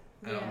athlete,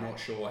 and I'm Yeah. not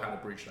sure how to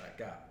bridge that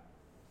gap.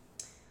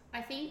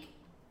 I think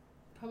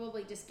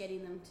probably just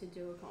getting them to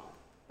do a comp,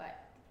 but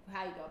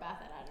how you go about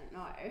that, I don't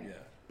know. Yeah.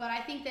 But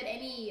I think that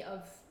any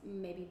of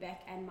maybe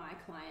Beck and my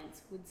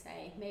clients would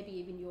say, maybe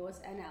even yours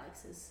and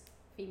Alex's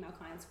female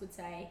clients would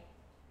say,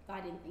 I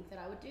didn't think that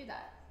I would do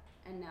that.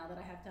 And now that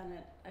I have done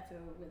it, I feel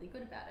really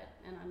good about it,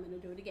 and I'm going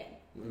to do it again.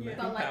 We're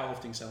making But like-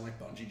 powerlifting sound like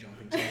bungee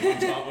jumping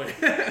sometimes, aren't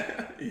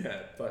we?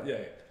 Yeah, but yeah.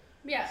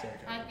 Yeah, It's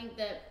okay. I think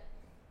that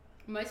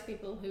most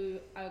people who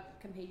are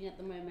competing at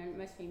the moment,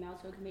 most females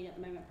who are competing at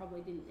the moment, probably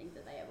didn't think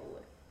that they ever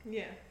would.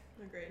 Yeah.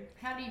 Agreed.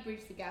 How do you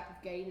bridge the gap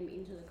of getting them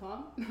into the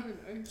comp? I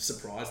don't know.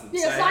 Surprise them.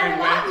 Yeah, Say, sign hey,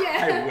 them up,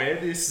 yeah. hey, wear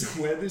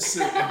this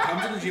suit and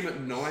come to the gym at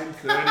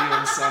 9:30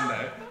 on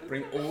Sunday.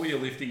 Bring all your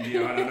lifting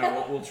gear. I don't know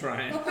what we'll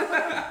train.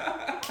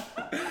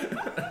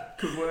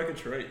 Could work a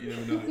treat. You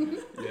never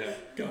know. Yeah.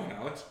 Go on,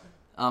 Alex.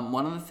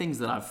 One of the things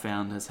that I've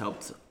found has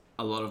helped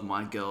a lot of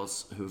my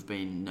girls who've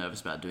been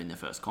nervous about doing their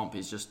first comp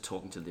is just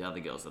talking to the other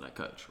girls that I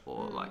coach,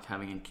 or like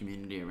having a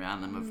community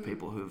around them of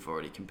people who've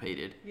already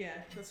competed, Yeah,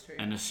 that's true.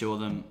 and assure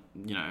them,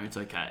 you know, it's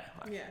okay,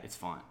 like Yeah. it's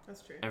fine.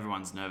 That's true.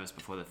 Everyone's nervous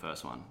before their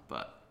first one,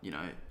 but you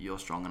know, you're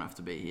strong enough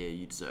to be here.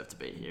 You deserve to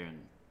be here,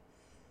 and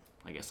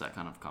I guess that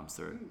kind of comes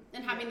through.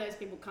 And having those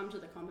people come to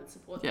the comp and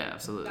support Yeah, them,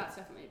 absolutely. that's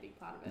definitely a big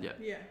part of it. Yeah.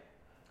 Yeah.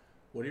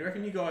 What do you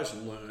reckon you guys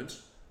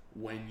learnt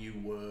when you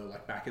were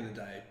like back in the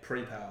day,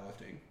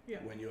 pre-powerlifting, Yeah.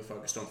 when you were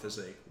focused on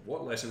physique?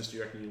 What lessons do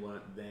you reckon you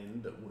learnt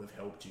then that would have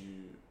helped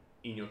you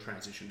in your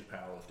transition to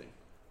powerlifting?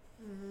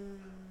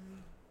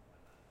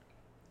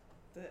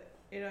 That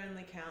it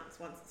only counts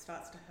once it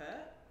starts to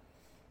hurt.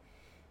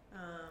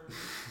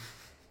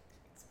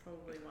 It's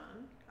probably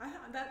one.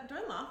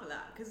 Don't laugh at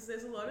that, because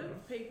there's a lot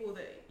of people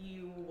that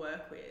you will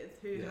work with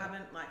who Yeah.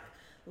 haven't like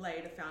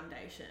laid a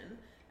foundation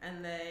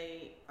and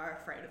they are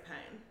afraid of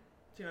pain.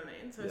 Do you know what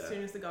I mean? So as Yeah.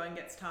 soon as the going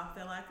gets tough,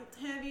 they're like, it's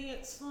heavy,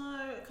 it's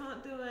slow, I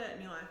can't do it,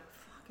 and you're like,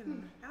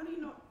 fucking, how do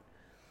you not?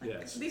 Like, Yeah,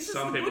 this is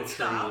some the people good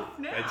stuff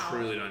truly, now. they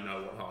truly don't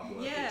know what hard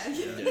work Yeah, is.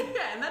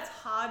 yeah, and that's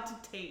hard to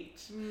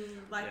teach.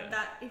 Like Yeah.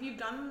 that, if you've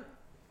done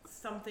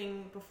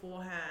something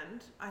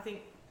beforehand, I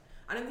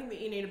don't think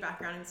that you need a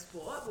background in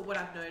sport, but what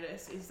I've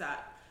noticed is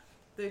that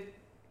the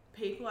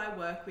people I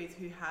work with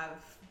who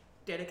have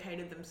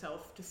dedicated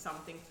themselves to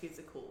something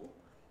physical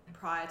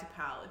prior to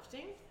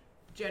powerlifting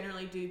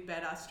generally do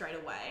better straight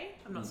away.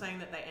 I'm not saying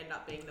that they end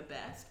up being the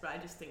best, but I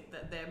just think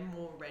that they're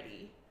more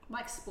ready.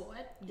 Like sport.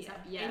 Is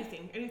that, yeah.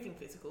 Anything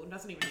physical. It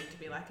doesn't even need to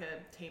be like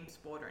a team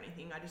sport or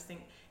anything. I just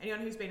think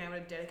anyone who's been able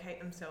to dedicate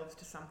themselves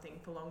to something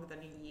for longer than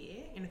a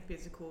year in a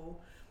physical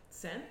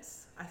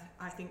sense,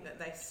 I think that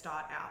they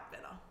start out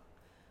better.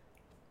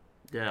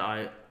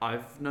 Yeah,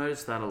 I've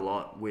noticed that a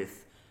lot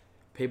with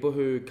people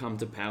who come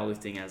to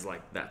powerlifting as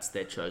like that's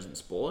their chosen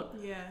sport,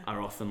 Yeah.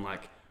 are often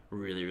like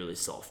really, really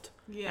soft.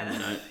 Yeah.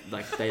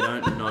 And they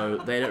don't know,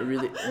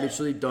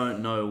 literally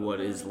don't know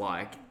what it's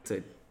like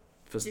to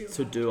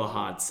do a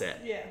hard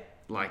set. Yeah.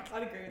 Like,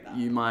 I'd agree with that.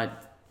 you might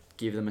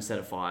give them a set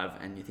of 5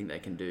 and you think they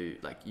can do,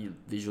 like, you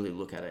visually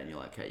look at it and you're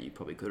like, hey, you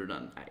probably could have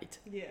done 8.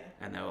 Yeah.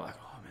 And they were like,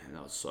 oh man,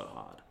 that was so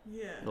hard.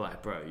 Yeah. You're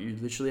like, bro, you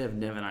literally have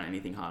never done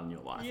anything hard in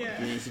your life. Yeah. Like,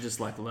 you need to just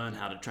like learn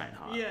how to train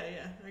hard.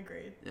 Yeah,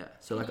 agreed. Yeah.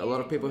 So like a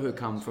lot of people who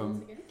come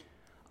from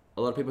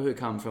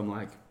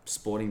like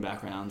sporting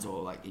backgrounds,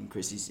 or like in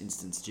Chrissy's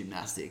instance,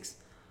 gymnastics,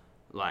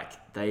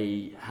 like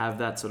they have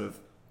that sort of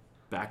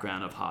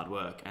background of hard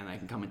work and they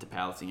can come into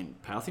powerlifting,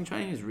 and powerlifting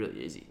training is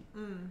really easy.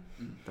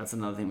 That's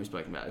another thing we've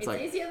spoken about. It's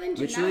like easier than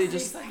literally gymnastics,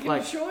 just I can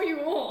like assure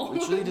you all.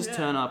 literally just Yeah.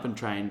 turn up and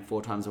train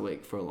 4 times a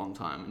week for a long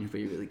time and you'll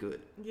be really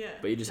good. Yeah.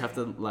 But you just have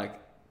to like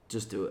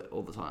just do it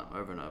all the time,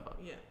 over and over.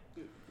 Yeah.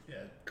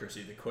 Yeah,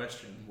 Chrissy, the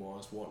question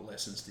was, what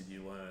lessons did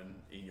you learn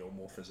in your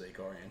more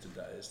physique-oriented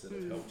days that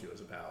have helped you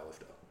as a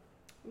powerlifter?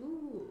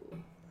 Ooh.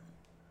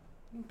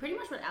 Pretty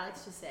much what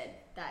Alex just said,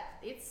 that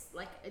it's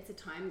a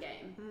time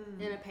game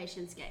and a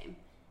patience game.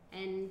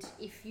 And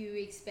if you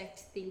expect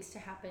things to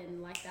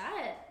happen like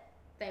that,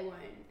 they won't,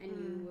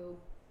 and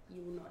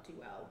you will not do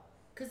well.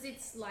 Because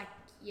it's like,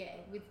 yeah,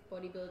 with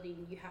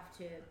bodybuilding, you have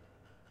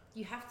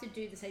to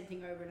do the same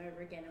thing over and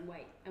over again and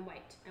wait and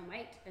wait and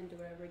wait and do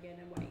it over again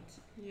and wait.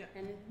 Yeah.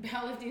 And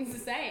powerlifting's the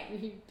same.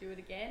 You do it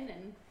again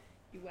and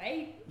you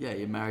wait. Yeah,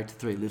 you're married to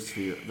 3 lifts for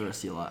the rest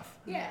of your life.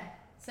 Yeah.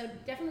 So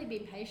definitely be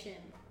patient,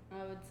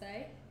 I would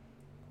say.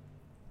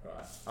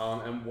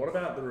 Right. And what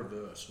about the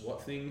reverse?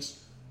 What things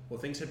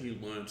have you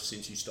learned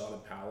since you started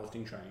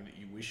powerlifting training that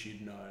you wish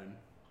you'd known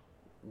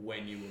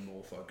when you were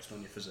more focused on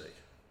your physique?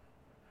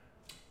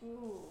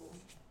 Ooh.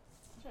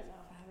 I don't know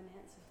if I have an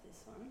answer for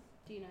this one.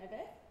 Do you know,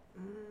 Beck?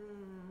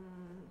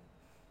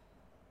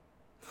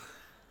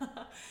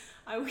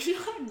 I wish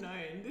I'd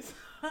known this.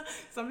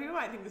 Some people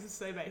might think this is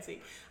so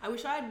basic. I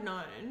wish I had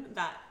known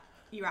that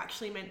you're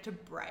actually meant to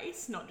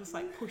brace, not just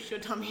like push your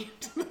tummy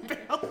into the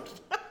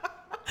belt.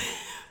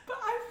 But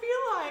I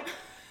feel like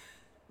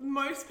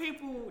most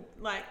people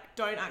like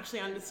don't actually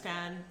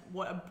understand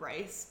what a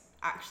brace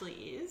actually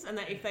is, and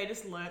that if they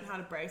just learned how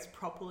to brace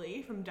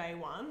properly from day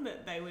one,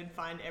 that they would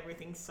find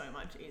everything so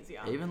much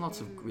easier. Even lots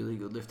of really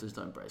good lifters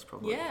don't brace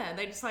properly. Yeah,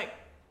 they just like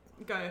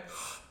go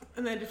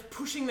and they're just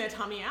pushing their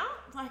tummy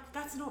out. Like,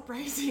 that's not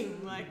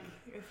bracing. Like,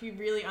 if you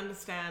really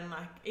understand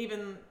like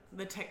even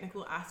the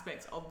technical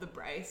aspects of the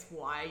brace,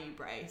 why you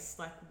brace,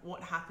 like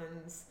what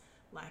happens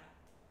like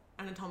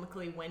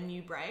anatomically when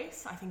you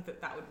brace, I think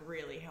that would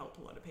really help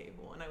a lot of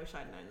people, and I wish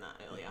I'd known that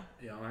earlier.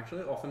 Yeah, I'm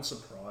actually often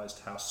surprised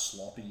how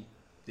sloppy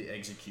the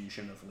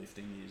execution of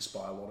lifting is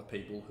by a lot of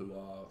people who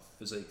are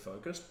physique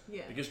focused.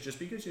 Yeah. Because just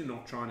because you're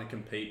not trying to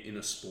compete in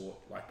a sport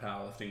like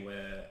powerlifting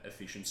where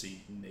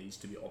efficiency needs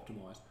to be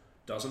optimized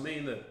doesn't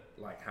mean that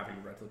like having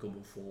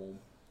replicable form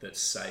that's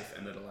safe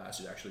and that allows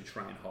you to actually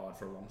train hard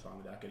for a long time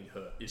without getting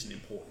hurt isn't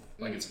important.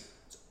 Like it's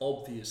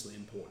obviously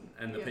important,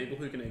 and the people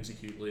who can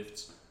execute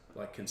lifts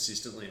like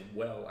consistently and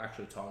well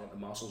actually target the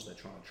muscles they're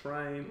trying to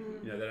train.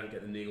 You know, they don't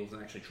get the niggles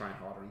and actually train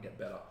harder and get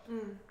better.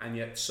 And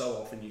yet so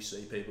often you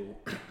see people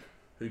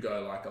who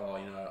go like, oh,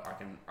 you know,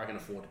 I can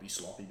afford to be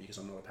sloppy because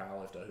I'm not a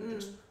powerlifter, who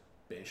just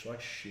bench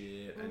like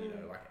shit, and you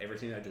know, like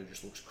everything they do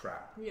just looks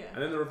crap.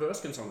 And then the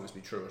reverse can sometimes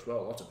be true as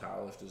well. Lots of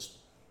powerlifters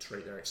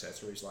treat their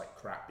accessories like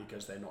crap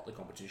because they're not the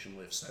competition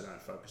lifts. They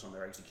don't focus on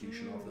their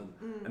execution of them,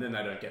 and then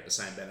they don't get the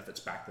same benefits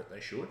back that they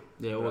should.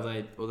 Yeah, or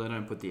they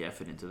don't put the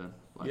effort into them.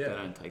 Like they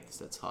don't take the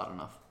sets hard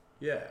enough.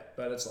 Yeah,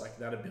 but it's like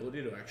that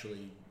ability to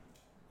actually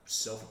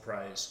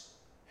self-appraise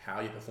how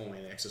you're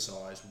performing an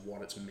exercise,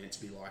 what it's meant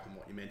to be like, and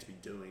what you're meant to be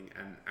doing,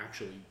 and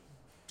actually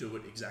do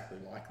it exactly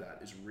like that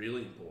is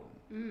really important.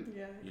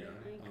 Yeah, You know,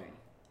 I agree.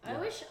 I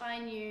wish I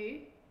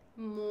knew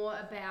more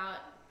about,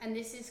 and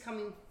this is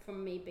coming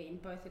from me being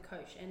both a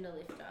coach and a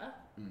lifter,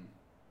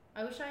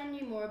 I wish I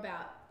knew more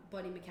about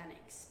body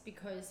mechanics,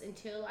 because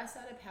until I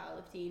started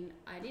powerlifting,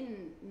 I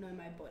didn't know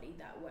my body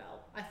that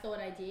well. I thought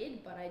I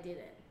did, but I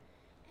didn't.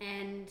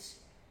 And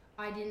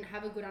I didn't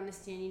have a good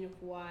understanding of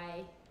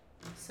why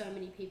so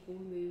many people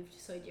moved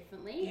so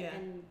differently,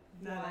 and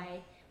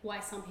why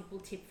some people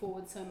tip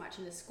forward so much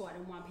in the squat,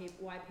 and why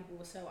people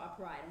were so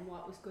upright, and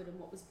what was good and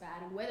what was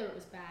bad, and whether it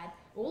was bad,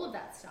 all of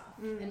that stuff.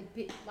 And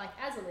like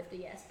as a lifter,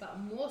 yes, but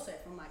more so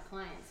from my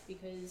clients,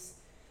 because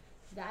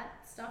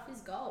that stuff is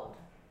gold.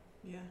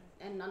 Yeah.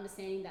 And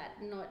understanding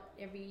that not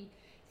every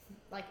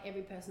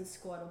person's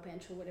squat or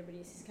bench or whatever it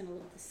is going to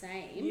look the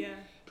same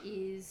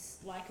is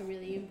like a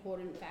really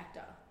important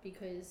factor,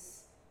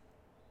 because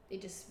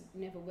it just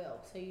never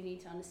will. So you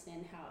need to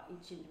understand how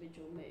each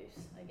individual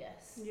moves, I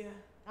guess. Yeah.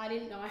 I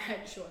didn't know I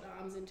had short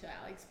arms until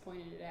Alex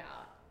pointed it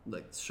out.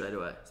 Like straight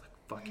away, it's like,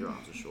 fuck, your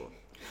arms are short.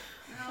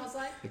 And I was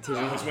like,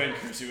 that was when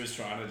Chrissy was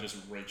trying to just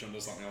reach onto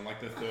something on like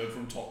the third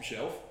from top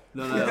shelf.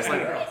 No, it's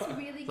like it's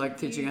really like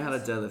teaching her how to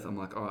confused. deadlift. I'm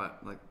like, all right,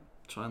 like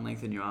try and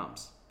lengthen your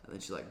arms, and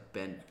then she like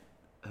bent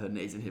her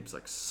knees and hips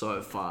like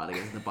so far to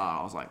get to the bar.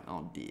 I was like,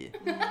 oh dear.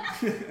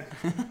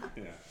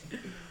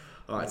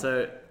 All right,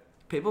 so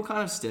people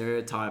kind of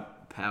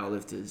stereotype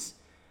powerlifters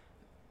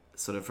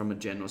sort of from a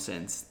general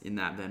sense in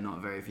that they're not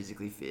very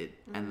physically fit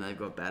and they've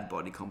got bad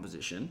body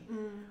composition.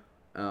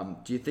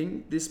 Do you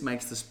think this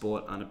makes the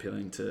sport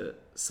unappealing to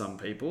some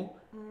people?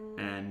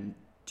 And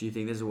do you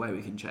think there's a way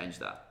we can change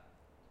that?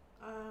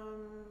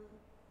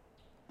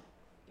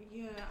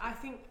 Yeah, I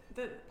think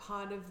that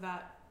part of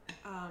that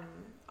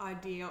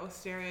idea or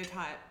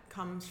stereotype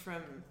comes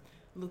from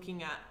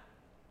looking at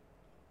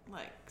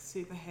like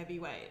super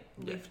heavyweight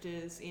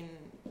lifters in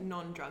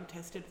non-drug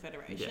tested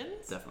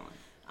federations. Yeah, definitely.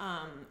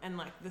 And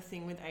like the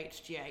thing with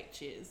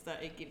HGH is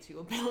that it gives you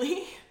a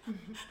belly.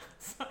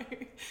 So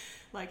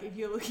like if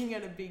you're looking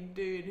at a big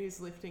dude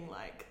who's lifting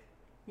like,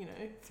 you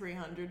know,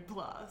 300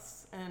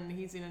 plus and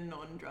he's in a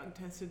non-drug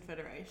tested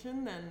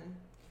federation, then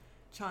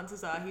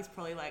chances are he's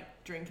probably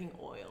like drinking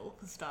oil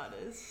for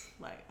starters.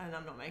 Like, and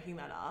I'm not making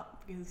that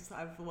up because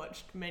I've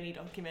watched many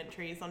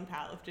documentaries on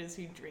powerlifters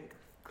who drink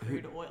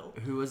crude oil.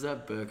 Who was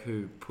that Burke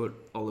who put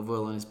olive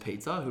oil on his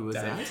pizza? Who was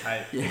David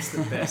that? Tate. It's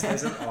the best.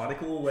 There's an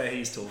article where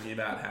he's talking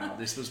about how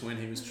this was when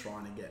he was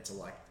trying to get to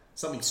like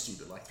something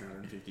stupid like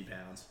 350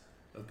 pounds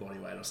of body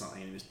weight or something,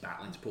 and he was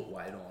battling to put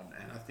weight on,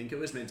 and I think it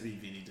was meant to be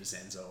Vinny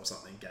DiCenzo or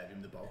something gave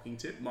him the bulking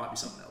tip. Might be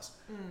someone else,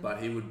 but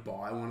he would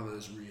buy one of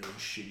those really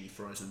shitty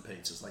frozen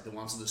pizzas, like the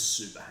ones with the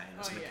super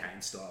heinous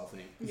McCain style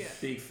thing,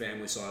 big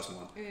family size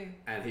one,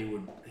 and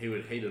he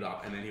would heat it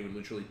up, and then he would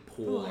literally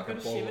pour like a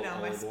bottle of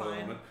olive oil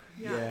on it.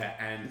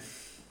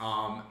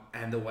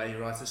 And the way he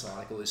writes this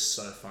article is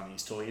so funny.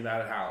 He's talking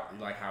about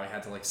how he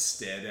had to like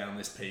stare down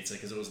this pizza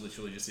because it was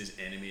literally just his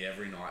enemy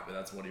every night, but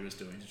that's what he was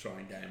doing to try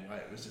and gain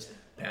weight. It was just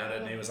pound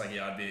it, and he was like,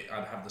 I'd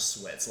have the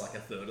sweats like a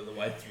third of the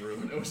way through,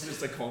 and it was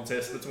just a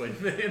contest between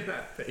me and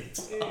that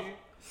pizza.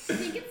 I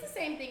think it's the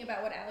same thing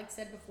about what Alex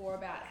said before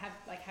about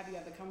have you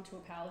ever come to a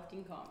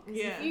powerlifting comp? 'Cause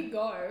if you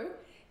go,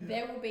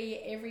 there will be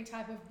every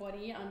type of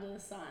body under the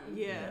sun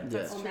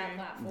That's on true. that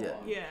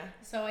platform. Yeah.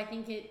 So I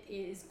think it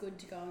is good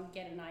to go and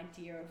get an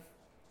idea of,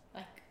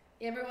 like,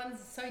 everyone's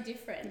so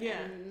different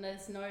and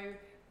there's no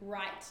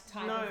right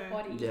type of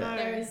body. Yeah.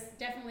 There is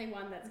definitely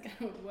one that's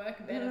going to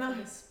work better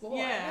for the sport.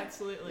 Yeah,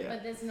 absolutely.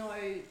 But there's no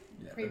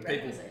But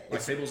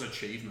prerequisites. people's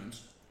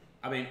achievements.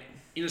 I mean,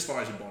 in as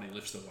far as your body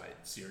lifts the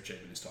weights, your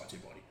achievement is tied to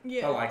your body.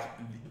 Yeah. But like,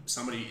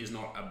 somebody is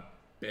not a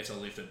better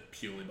lifter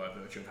purely by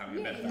virtue of having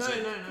a better No,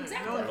 physique.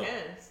 Exactly. no one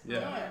cares. Yeah.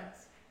 No one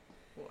cares.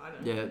 Well, I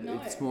don't know. Yeah,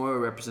 No. it's more a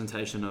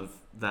representation of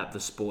that the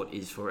sport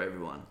is for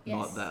everyone,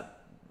 not Yes. that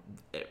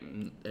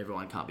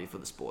everyone can't be for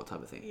the sport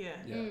type of thing. Yeah.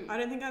 Yeah. I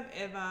don't think I've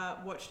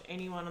ever watched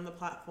anyone on the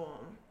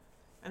platform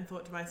and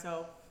thought to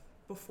myself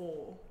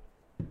before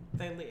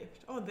they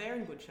lift, oh, they're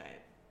in good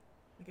shape.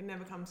 Like, it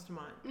never comes to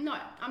mind. No,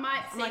 I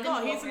might I'm see like, them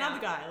oh, here's walk another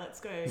around. guy. Let's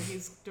go.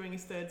 He's doing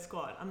his third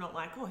squat. I'm not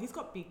like, oh, he's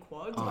got big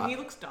quads. Oh, Or he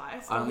looks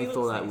diced. I Or only he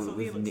thought looks that this, or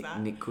he with looks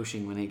that. Nick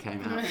Cushing when he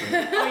came out.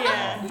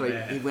 Oh,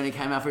 yeah. When he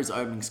came out for his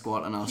opening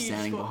squat, and I was Huge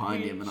standing squat,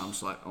 behind him, huge and I'm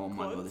just like, oh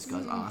my god, this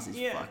quads. guy's ass is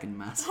Yeah. fucking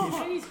massive.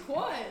 Oh, his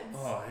quads.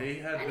 Oh, he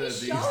had And the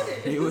his these-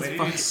 shoulders. He was when he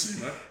fucking- did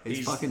sumo,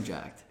 He's fucking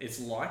jacked. It's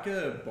like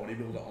a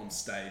bodybuilder on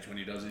stage when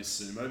he does his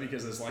sumo,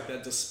 because there's like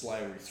that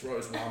display where he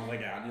throws one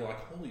leg out and you're like,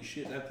 holy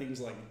shit, that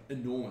thing's like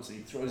enormous. And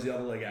he throws the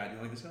other leg out and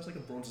you're like, this guy's like a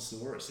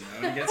brontosaurus, you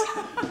know?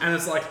 And, and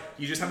it's like,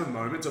 you just have a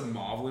moment to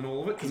marvel in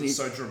all of it because it's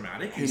so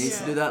dramatic. He needs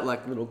to do that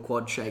like little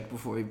quad shake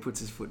before he puts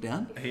his foot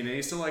down. He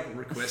needs to like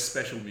request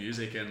special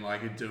music and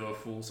like do a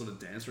full sort of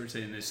dance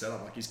routine in his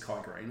setup, like he's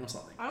Kai Green or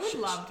something. I would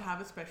love to have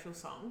a special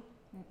song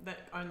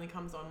that only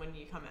comes on when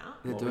you come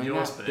out. They're What doing would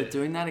yours that. be? They're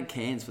doing that at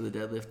Cairns for the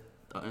deadlift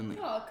only.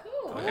 Oh,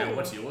 cool. Okay,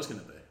 what's yours going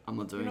to be? I'm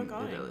not doing You're the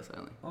not going. deadlift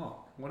only. Oh,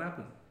 what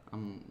happened?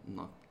 I'm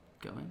not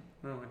going.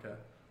 Oh, okay.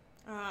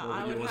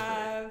 I would would yours be?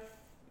 have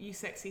You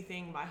Sexy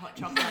Thing by Hot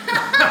Chocolate.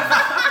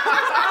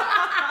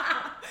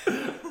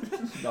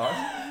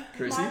 Nice.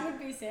 Chrissy? Mine would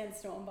be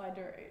Sandstorm by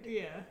Darude.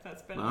 Yeah,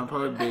 that's better. Mine than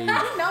probably be. No,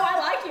 I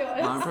like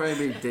yours. Mine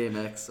probably be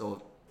DMX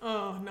or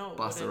Oh, no. it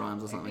Busta wouldn't.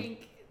 Rhymes or I something.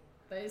 think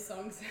those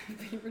songs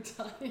have been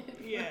retired.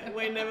 Yeah,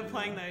 we're never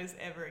playing those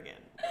ever again.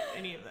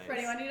 Any of those. For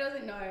anyone who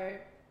doesn't know,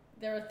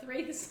 there are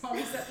 3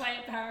 songs that play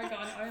at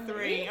Paragon only.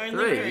 Three. Only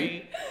Three?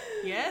 three.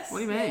 Yes? What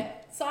do you mean? Yeah.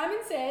 Simon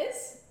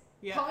Says,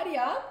 Yeah. Party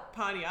Up,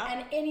 Party up.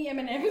 and any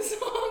Eminem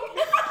song.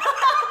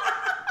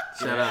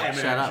 Shout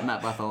out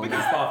Matt Bartholomew.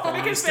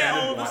 Because they're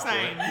all the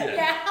same.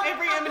 Yeah.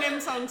 Every Eminem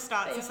song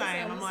starts They the all sound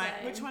same. the I'm like,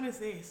 same. which one is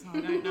this? Oh,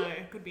 I don't know.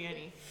 Could be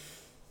any.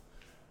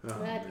 Oh,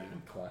 Right.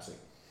 man, classic.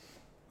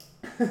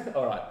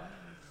 All right.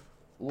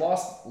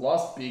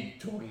 Last big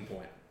talking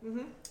point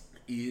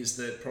is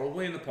that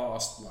probably in the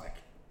past, like,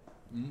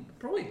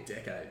 probably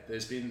decade,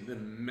 there's been the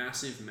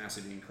massive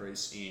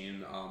increase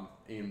in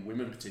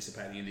women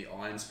participating in the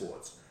iron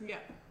sports. Yeah.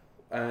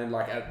 And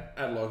like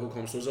at local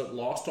comps, was it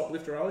last Top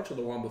Lifter, Alex, or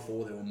the one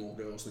before there were more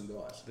girls than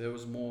guys? There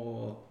was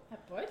more.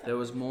 At both. There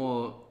was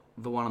more.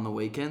 The one on the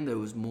weekend. There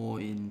was more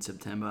in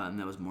September, and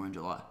there was more in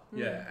July.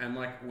 Yeah, and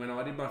like when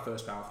I did my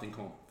first powerlifting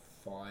comp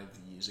 5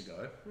 years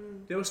ago,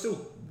 there were still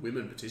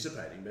women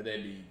participating, but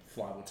there'd be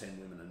 5 or 10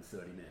 women and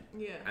 30 men.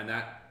 Yeah. And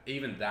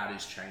that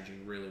is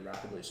changing really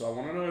rapidly. So I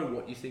want to know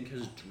what you think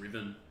has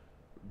driven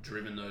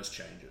those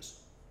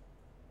changes.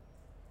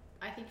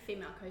 I think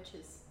female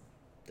coaches.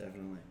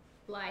 Definitely.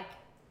 Like,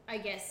 I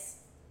guess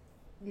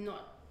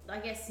not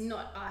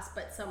us,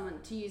 but someone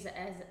to use it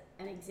as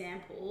an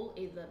example,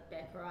 either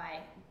Beck or I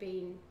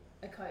being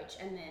a coach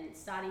and then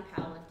starting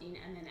powerlifting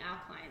and then our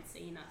clients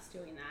seeing us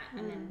doing that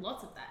and then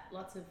lots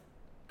of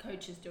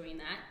coaches doing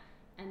that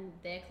and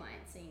their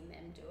clients seeing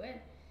them do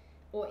it,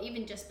 or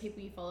even just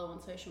people you follow on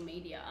social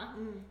media,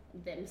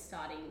 them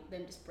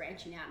just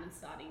branching out and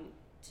starting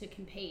to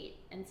compete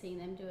and seeing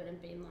them do it and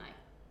being like,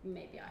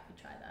 maybe I could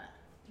try that.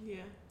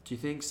 Yeah. Do you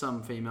think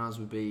some females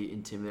would be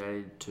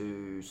intimidated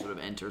to sort of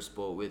enter a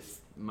sport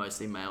with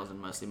mostly males and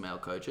mostly male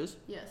coaches?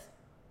 Yes.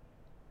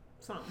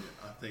 Some.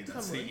 I think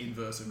that's the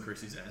inverse of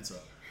Chrissy's answer.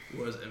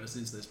 Whereas ever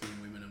since there's been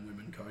women and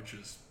women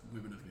coaches,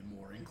 women have been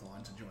more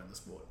inclined to join the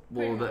sport.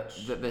 Well, Pretty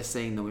much. that they're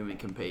seeing the women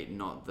compete,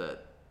 not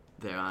that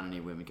there aren't any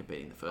women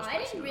competing in the first I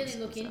place. didn't you really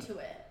look understand? into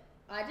it.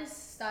 I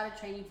just started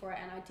training for it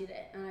and I did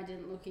it and I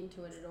didn't look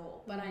into it at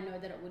all. But I know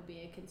that it would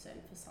be a concern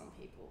for some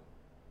people.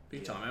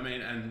 Big time. I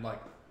mean, and like,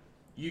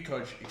 you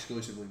coach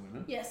exclusively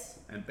women. Yes.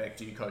 And Beck,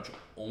 do you coach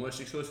almost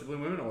exclusively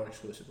women or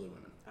exclusively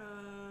women?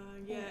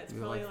 Yeah, it's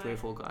You're probably like 3 or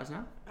 4 guys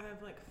now? I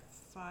have like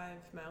 5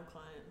 male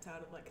clients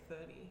out of like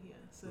 30, yeah.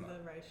 So Right.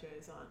 the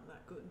ratios aren't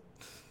that good.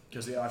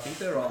 Because I think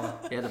there are.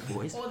 Yeah, the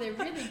boys. Or they're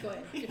really good.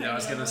 Yeah, I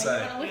was depending gonna on the way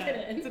say. you wanna look at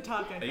It's it. a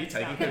taco. Are you factor.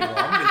 taking people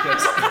on?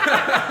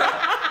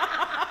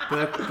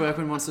 Because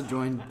Berkman wants to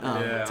join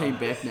Yeah. Team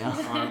Beck now.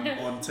 I'm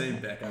on Team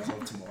Beck as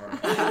of tomorrow.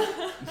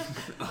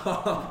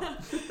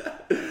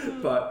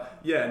 But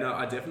yeah, no,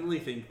 I definitely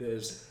think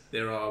there's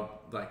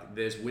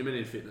women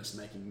in fitness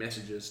making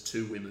messages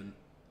to women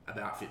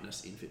about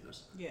fitness in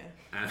fitness. Yeah.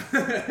 And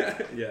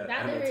yeah, That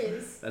and there that's,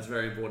 is. that's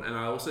very important. And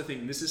I also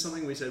think this is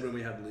something we said when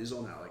we had Liz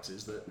on, Alex,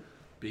 is that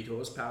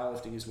because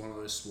powerlifting is one of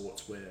those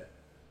sports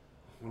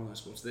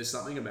there's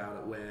something about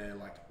it where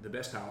like the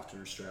best powerlifter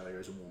in Australia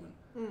is a woman,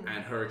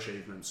 and her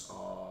achievements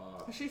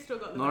are. Has she still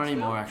got the Not best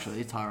anymore, belt?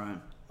 actually.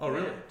 Tyrone. Oh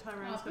really? Yeah,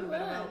 Tyrone's got a who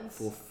better belt. owns?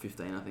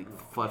 4:15, I think.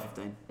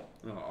 5:15.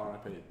 Oh,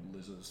 RIP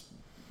Liz's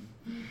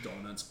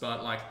dominance,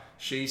 but like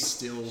she's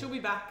still. She'll be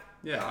back.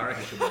 Yeah, I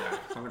reckon she'll be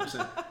back,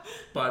 100%.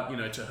 But, you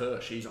know, to her,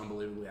 she's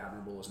unbelievably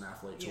admirable as an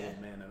athlete to Yeah, all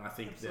men. And I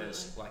think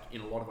there's, like, in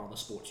a lot of other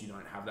sports, you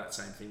don't have that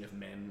same thing of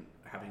men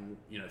having,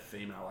 you know,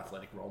 female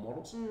athletic role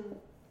models. And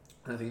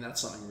I think that's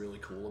something really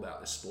cool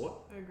about this sport.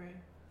 I agree.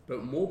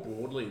 But more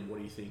broadly, what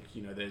do you think?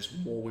 You know, there's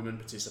more women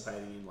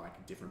participating in,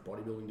 like, different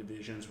bodybuilding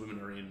divisions.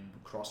 Women are in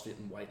CrossFit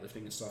and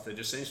weightlifting and stuff. There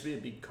just seems to be a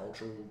big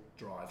cultural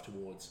drive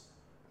towards,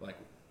 like,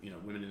 you know,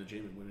 women in the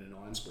gym and women in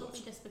iron sports.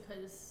 Probably just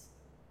because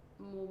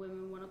more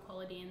women want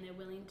equality and they're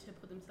willing to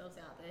put themselves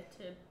out there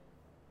to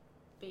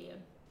be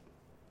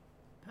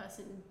a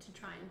person to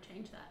try and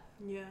change that.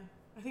 Yeah,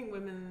 I think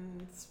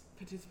women's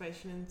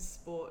participation in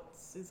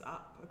sports is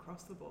up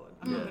across the board.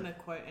 I'm not going to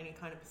quote any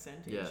kind of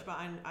percentage, but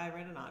I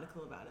read an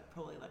article about it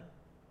probably like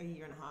a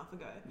year and a half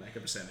ago. Make a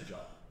percentage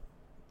up.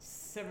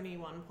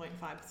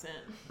 71.5%.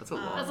 That's a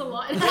lot. That's a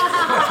lot.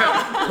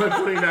 We're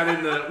putting that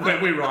in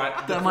when we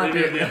write the might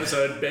preview be of the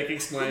episode, Beck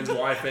explains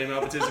why female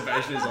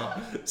participation is up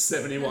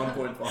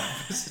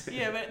 71.5%.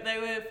 Yeah, but they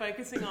were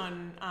focusing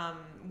on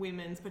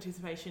women's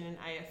participation in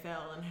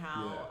AFL and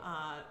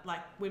how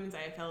like women's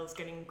AFL is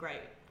getting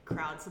great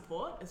crowd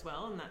support as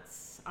well, and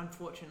that's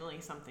unfortunately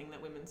something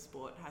that women's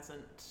sport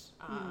hasn't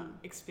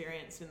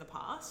experienced in the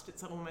past.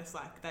 It's almost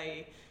like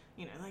they,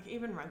 you know, like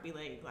even rugby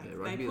league, like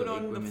rugby they put league,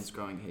 on women's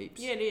growing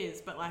heaps. Yeah, it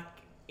is, but like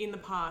in the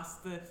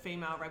past, the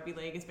female rugby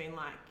league has been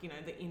like, you know,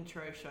 the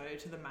intro show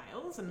to the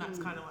males, and that's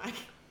kind of like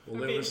Well, a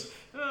there bit, was-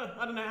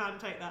 I don't know how to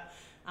take that.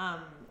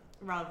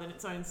 Rather than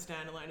its own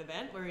standalone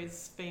event,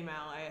 whereas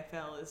female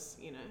AFL is,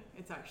 you know,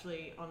 it's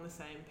actually on the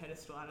same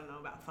pedestal. I don't know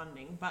about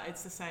funding, but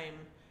it's the same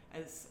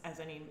as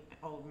any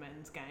old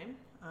men's game.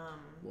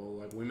 Well,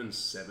 like women's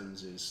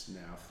sevens is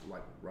now,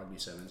 like rugby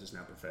sevens is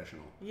now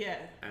professional. Yeah,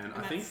 And I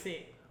that's think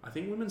sick. I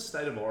think women's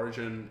state of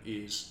origin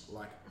is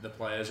like the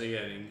players are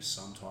getting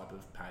some type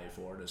of pay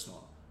for it. It's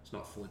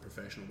not fully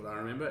professional, but I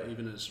remember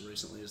even as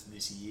recently as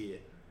this year,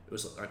 it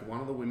was like one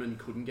of the women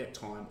couldn't get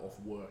time off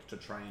work to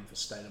train for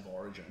state of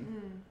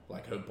origin.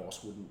 Like her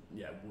boss wouldn't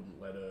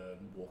let her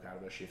walk out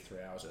of her shift 3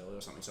 hours early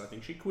or something. So I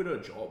think she quit her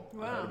job.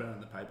 I heard about it in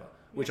the paper,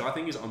 which I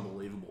think is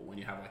unbelievable when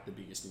you have like the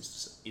biggest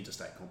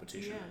interstate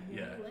competition.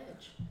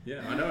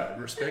 Yeah, I know.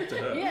 Respect to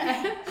her.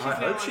 Yeah. I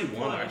hope she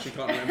won. I actually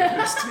can't remember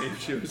whose team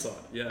she was on.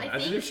 Yeah, I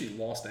imagine think if she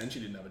lost and she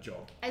didn't have a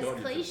job. As God,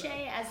 you'd feel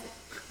cliche as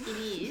it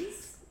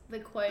is, the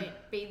quote,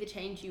 be the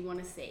change you want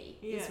to see,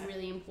 is Yeah.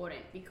 really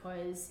important,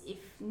 because if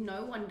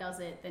no one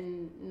does it,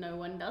 then no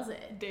one does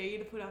it. Dare you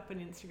to put up an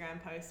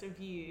Instagram post of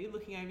you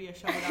looking over your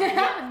shoulder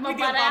My with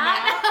your butt bum out.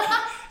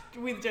 out,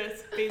 with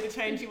just be the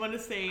change you want to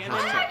see, and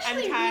I then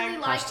actually and tag.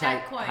 really like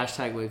that quote.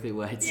 Hashtag weekly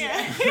weights.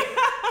 Yeah.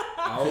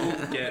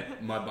 I'll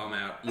get my bum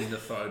out in the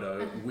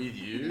photo with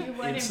you. You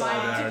weren't inside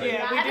invited to our- do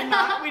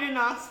Yeah, we didn't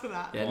ask for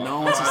that. Yeah, no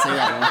one wants to see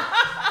that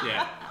one.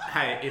 Yeah.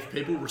 Hey, if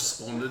people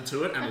responded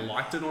to it and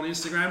liked it on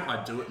Instagram,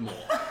 I'd do it more.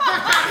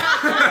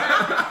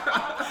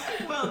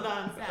 Well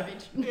done.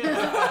 Savage.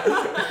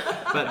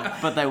 Yeah.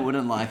 But they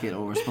wouldn't like it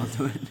or respond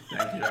to it.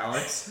 Thank you,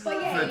 Alex,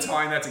 But yeah, for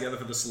tying that together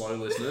for the slow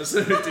listeners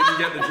who didn't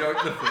get the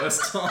joke the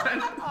first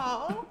time.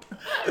 Oh,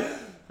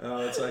 Oh,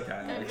 it's okay,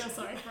 I Alex. feel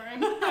sorry for him.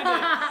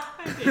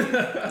 I do.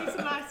 He's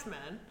a nice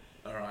man.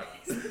 All right.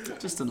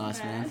 Just a nice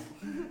man.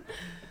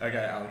 Okay,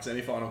 Alex.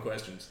 Any final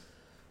questions?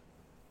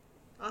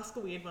 Ask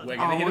a weird one. We're Oh,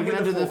 gonna hit we're him with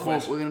gonna do the four four.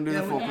 questions. We're gonna do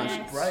the four we can.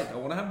 questions. Break. I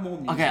want to have more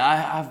music. Okay, I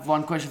have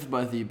one question for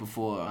both of you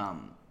before.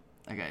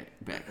 Okay,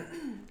 Beck.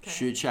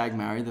 Shoot, shag,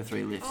 marry, the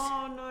three lifts.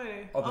 Oh no.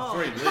 Oh, the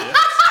three lifts.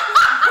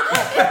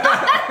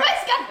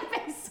 It's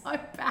gonna be so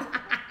bad.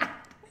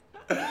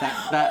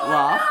 That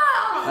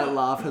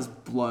laugh has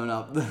blown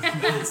up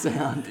the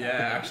sound. Yeah,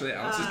 actually,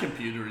 Alex's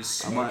computer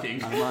is I might smoking.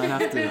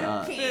 have to.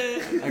 The Okay,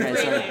 three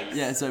so legs.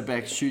 yeah, so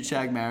Beck, shoot,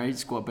 shag, marry,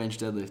 squat, bench,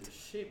 deadlift.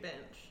 Shoot bench.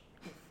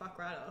 Fuck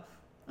right off.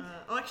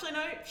 Actually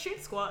no.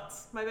 Shoot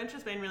squats. My bench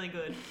has been really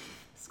good.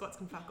 Squats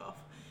can fuck off.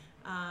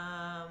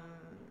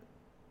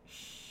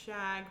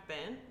 Shag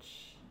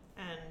bench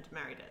and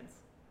marry deads.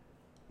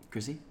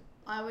 Chrissy?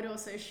 I would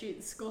also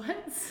shoot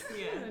squats.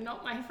 Yeah. They're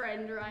not my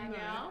friend right No.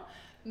 now.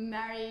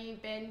 Marry,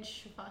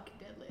 bench, fuck,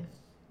 deadlift.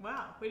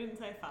 Wow, we didn't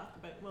say fuck,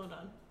 but well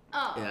done.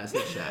 Oh. Yeah, I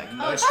said shag.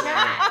 No Oh, swearing.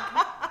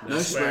 shag. No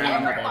swearing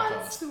on the Everyone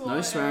podcast. swore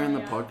No swearing on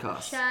the earlier.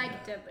 podcast. Shag,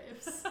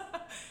 deadlifts.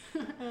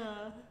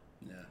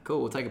 Yeah.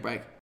 Cool, we'll take a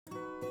break.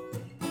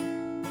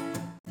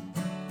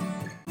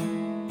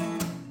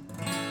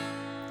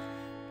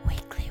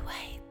 Weekly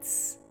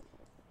weights.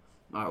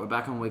 Alright, we're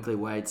back on Weekly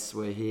Weights.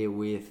 We're here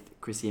with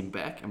Chrissy and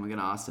Beck, and we're going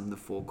to ask them the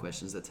 4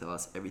 questions that tell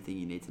us everything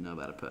you need to know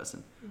about a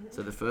person.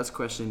 So the first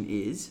question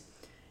is,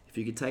 if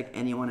you could take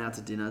anyone out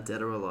to dinner,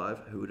 dead or alive,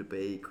 who would it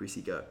be?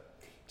 Chrissy, go.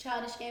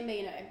 Childish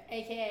Gambino,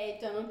 aka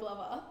Donald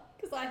Glover,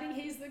 because I think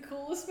he's the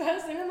coolest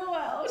person in the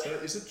world. So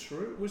is it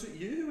true? Was it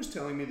you who was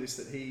telling me this,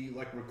 that he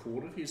like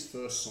recorded his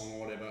first song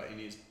or whatever in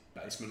his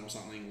basement or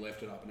something,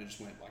 left it up, and it just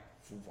went like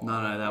full viral?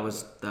 No, that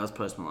was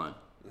Post Malone.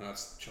 No,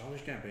 it's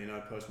Childish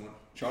Gambino, Post Malone.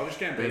 Childish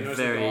They're Gambino's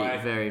very, the guy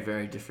very,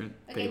 very different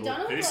Okay, people.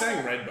 Donald who's Glover.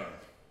 sang Redbone.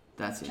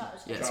 That's it.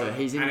 Childish Yeah, Gambino. so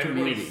he's in and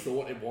everybody Community.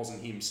 thought it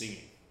wasn't him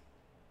singing,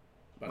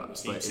 but it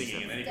was him But it's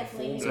singing, and then he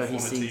definitely performed him.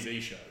 it So on he a sings-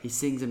 TV show. He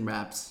sings and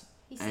raps,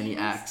 and he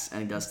sings. acts,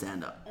 and he does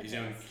stand-up. Is he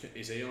on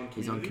Community?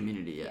 He's on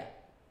Community, yeah.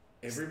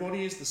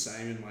 Everybody is the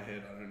same in my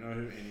head. I don't know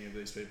who any of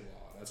these people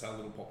are. That's how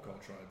little pop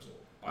culture I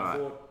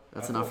absorb. Alright,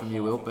 that's enough from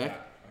you, Will. Beck?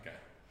 Okay.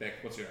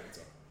 Beck, what's your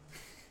answer?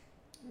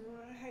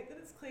 I hate that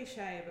it's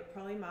cliche, but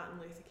probably Martin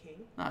Luther King.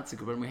 No, that's a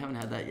good one. We haven't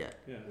had that yet.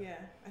 Yeah. Yeah,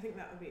 I think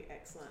that would be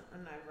excellent.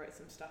 And I wrote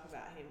some stuff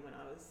about him when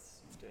I was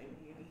doing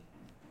uni.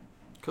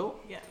 Cool.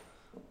 Yeah.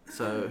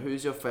 So,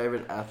 who's your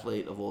favourite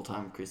athlete of all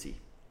time, Chrissy?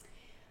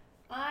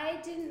 I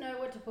didn't know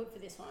what to put for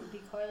this one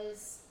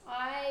because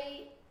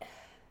I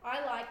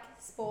like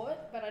sport,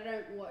 but I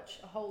don't watch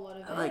a whole lot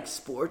of it. I like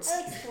sports.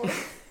 I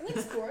like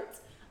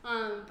sports.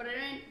 But I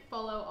don't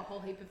follow a whole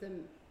heap of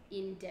them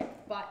in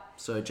depth. But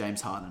So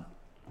James Harden.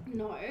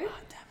 no. Oh, damn it.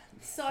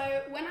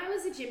 So when I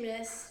was a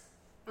gymnast,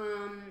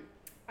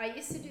 I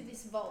used to do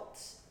this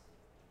vault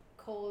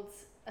called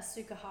a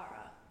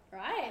Sukahara,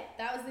 right?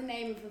 That was the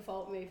name of the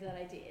vault move that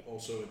I did.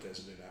 Also a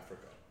desert in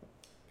Africa.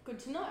 Good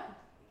to know.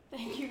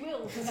 Thank you,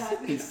 Will, for that.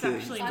 It's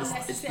actually not. It's the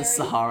Unnecessary.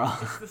 Sahara.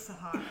 It's the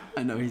Sahara.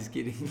 I know he's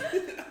kidding.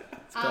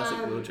 It's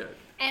classic Will joke.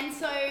 And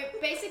so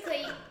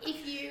basically,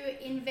 if you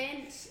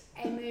invent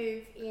a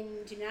move in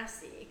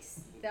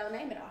gymnastics, they'll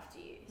name it after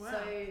you. Wow.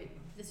 So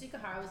the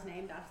Sukahara was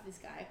named after this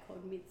guy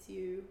called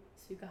Mitsuo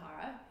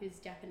Sukahara, who's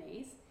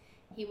Japanese.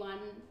 He won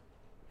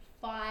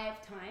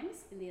 5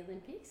 times in the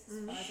Olympics, as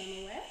far as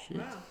I'm aware.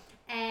 Wow.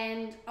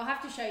 And I'll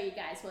have to show you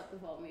guys what the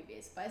vault move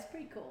is, but it's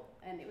pretty cool.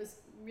 And it was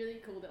really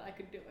cool that I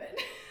could do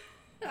it.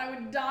 I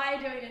would die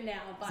doing it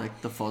now, but It's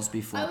like the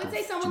Fosby flop I would of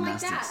say someone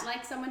gymnastics. like that,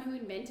 like someone who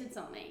invented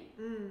something.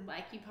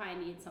 Like you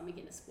pioneered something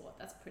in a sport.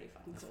 That's pretty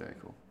fucking That's cool. very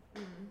cool.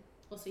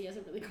 Also, he has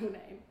a really cool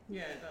name.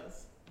 Yeah, it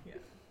does. Yeah.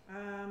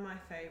 My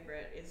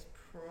favourite is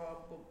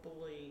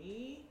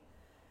probably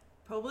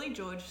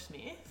George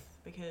Smith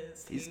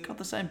because He's got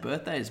the same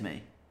birthday as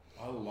me.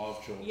 I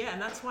love George. Yeah,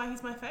 and that's why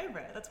he's my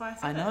favourite. That's why I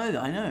said I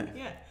know.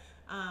 Yeah.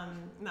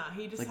 No,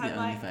 he just Like had the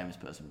only like famous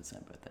person with the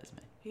same birthday as me.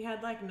 he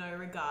had like no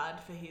regard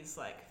for his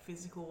like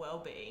physical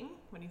well-being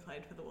when he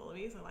played for the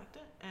Wallabies. I liked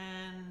it,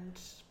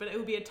 but it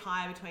would be a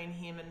tie between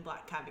him and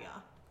Black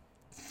Caviar.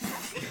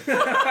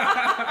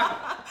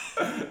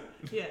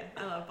 Yeah,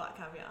 I love Black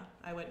Caviar.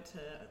 I went to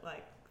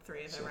like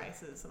 3 of her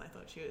races, and I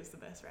thought she was the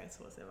best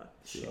racehorse ever.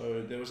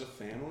 So there was a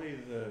family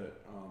that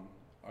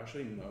I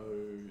actually know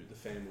the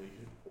family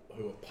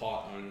who are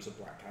part owners of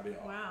Black Caviar.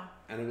 Wow.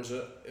 And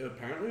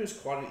apparently it was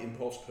quite an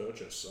impulse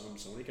purchase.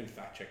 Somebody can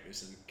fact check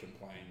this and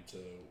complain to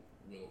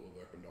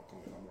will@willworkman.com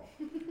if I'm wrong.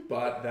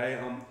 But they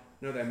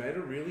made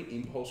a really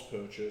impulse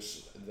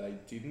purchase. They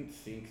didn't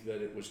think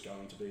that it was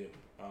going to be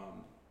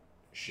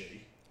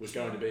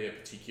going to be a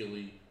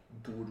particularly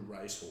good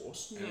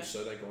racehorse, and Yeah.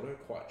 so they got her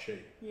quite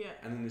cheap. Yeah.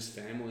 And then this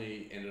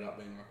family ended up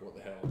being like, what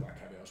the hell, Black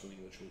Caviar was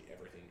winning literally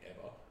everything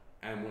ever,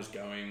 and was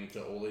going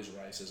to all these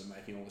races and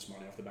making all this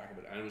money off the back of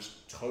it, and it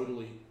was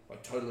totally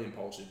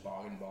impulsive,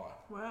 bargain buy.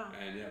 Wow.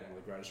 And yeah, one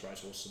of the greatest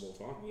racehorses of all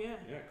time. Yeah.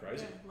 Yeah,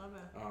 crazy. Yeah, love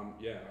her.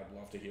 Yeah, I'd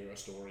love to hear her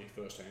story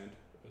firsthand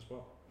as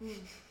well.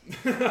 Mm.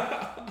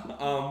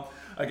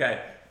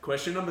 Okay,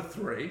 question number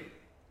 3.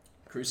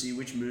 Chrissy,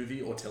 which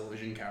movie or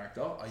television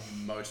character are you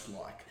most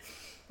like?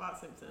 Bart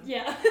Simpson.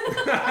 Yeah.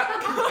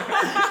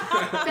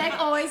 Beck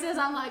always says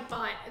I'm like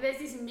Bart. There's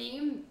this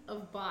meme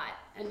of Bart,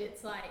 and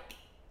it's like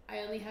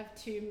I only have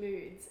 2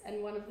 moods,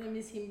 and one of them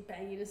is him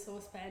banging a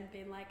saucepan,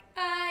 being like,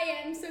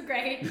 "I am so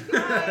great,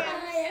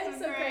 I am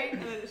so great,"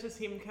 And then it's just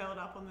him curled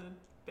up on the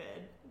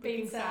bed,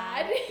 being looking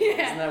sad. Isn't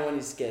Yeah. that when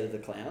he's scared of the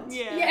clowns?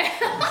 Yeah. Yeah.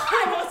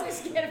 I'm also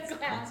scared of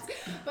clowns,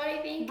 but I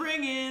think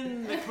Bring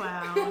in the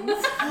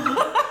clowns.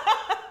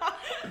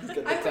 He's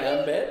got the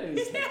clown bed and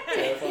he's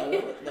terrified of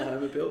it, the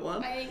Homer built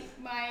one. I think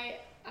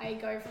I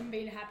go from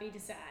being happy to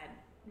sad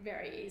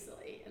very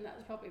easily, and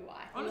that's probably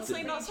why.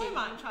 Honestly, not so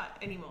much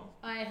anymore.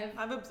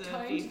 I've observed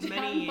toned you for down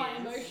many my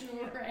years.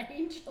 emotional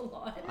range a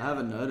lot. I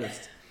haven't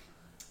noticed.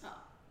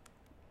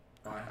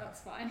 That's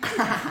fine.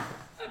 Yeah.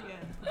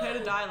 Prepare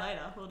to die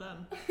later. Well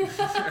done.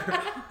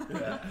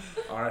 Yeah.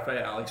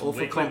 RFA Alex. All for,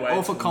 weekly weights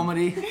all for and-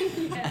 comedy.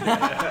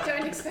 Yeah.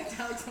 Don't expect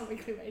Alex on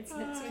weekly weights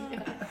next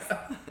week, guys.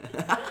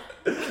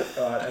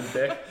 Alright, and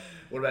Beck,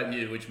 what about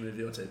you? Which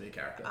movie or TV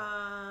character?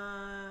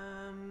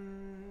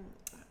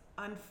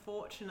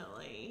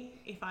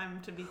 Unfortunately, if I'm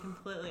to be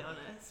completely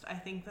honest, I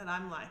think that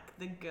I'm like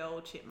the girl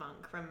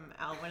chipmunk from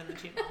Alvin and the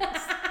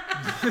Chipmunks.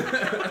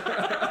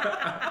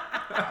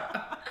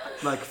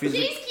 Like She's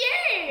physically.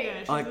 cute! Yeah,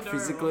 she's Like adorable.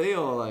 physically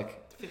or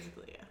like.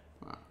 Physically, yeah.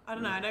 Wow. I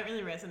don't know. I don't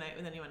really resonate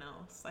with anyone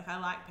else. Like I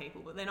like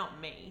people, but they're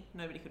not me.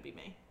 Nobody could be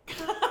me.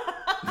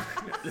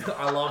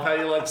 I love how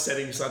you're like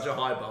setting such a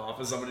high bar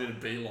for somebody to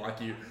be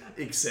like you,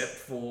 except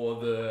for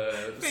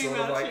the sort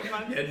Female of like,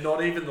 chipmunk. yeah,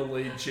 not even the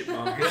lead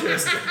chipmunk,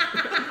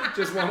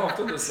 just one off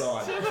to the She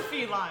side. has a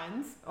few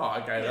lines. Oh,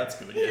 okay, that's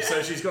good. Yeah.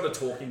 So she's got a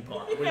talking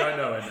part. We don't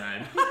know her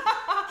name.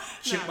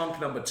 Chipmunk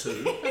number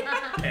 2,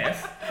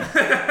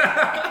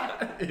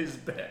 F, is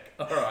Beck.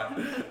 All right.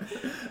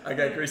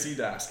 Okay, Chrissy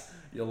Dask,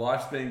 your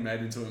life's being made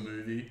into a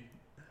movie.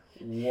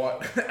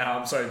 What?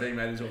 Being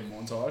made into a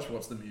montage.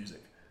 What's the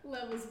music?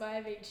 Levels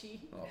by Avicii.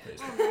 Oh, please.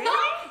 Oh, really?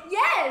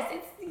 Yes,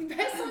 it's the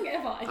best song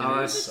ever.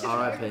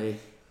 R.I.P.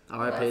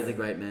 R.I.P. the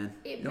great man.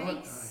 It You know what?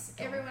 makes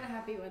everyone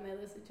happy when they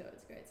listen to it.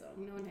 It's a great song.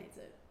 No one hates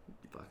it.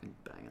 Fucking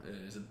banger. It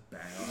is a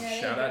banger.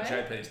 Yeah, Shout out there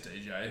you JP's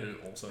DJ, who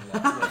also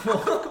loves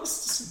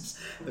Levels.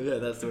 Okay,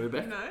 that's the way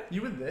back. No.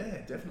 You were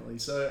there, definitely.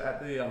 So at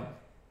the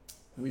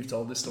we've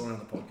told this story on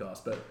the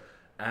podcast, but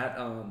at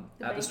the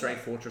banquet.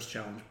 Strength Fortress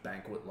Challenge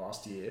banquet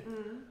last year,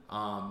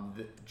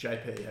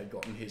 JP had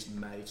gotten his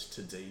mate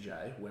to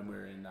DJ when we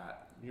were in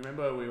that. You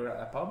remember we were at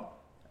that pub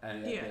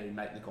and Yeah. they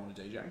make the corner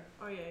DJing.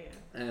 Oh yeah.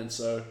 And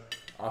so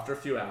after a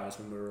few hours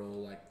when we were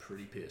all like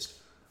pretty pissed,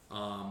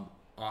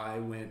 I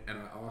went and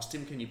I asked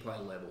him, can you play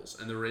levels?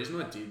 And the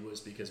reason I did was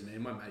because me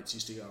and my mates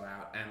used to go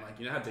out and like,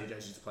 you know how DJs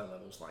used to play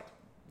levels like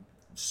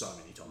so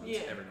many times Yeah.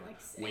 every night.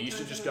 Like, We used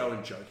to times just a go week.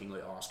 and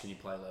jokingly ask, can you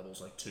play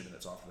levels like 2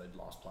 minutes after they'd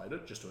last played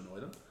it, just to annoy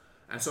them.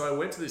 And so I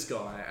went to this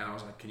guy and I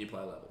was like, can you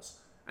play levels?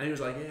 And he was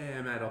like,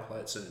 yeah, mate, I'll play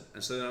it soon.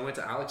 And so then I went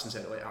to Alex and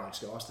said, wait, Alex,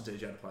 go ask the DJ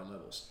to play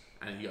levels.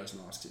 And he goes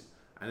and asks him.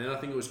 And then I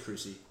think it was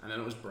Chrissy, and then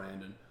it was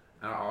Brandon.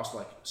 And I asked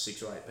like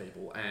 6 or 8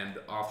 people, and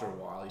after a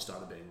while he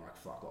started being like,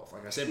 fuck off.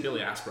 Like I said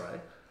Billy Asprey,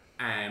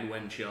 and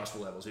when she asked for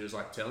levels, he was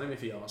like, tell him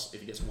if he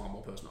gets one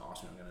more person to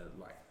ask me,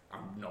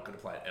 I'm not gonna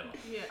play it ever.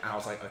 Yeah. And I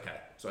was like, okay.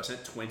 So I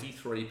sent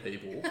 23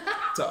 people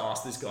to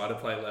ask this guy to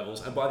play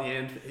levels, and by the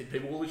end,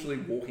 people were literally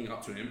walking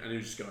up to him, and he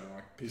was just going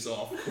like, piss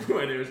off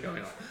when he was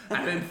going up.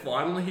 And then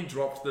finally he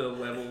dropped the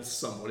Levels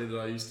Somebody That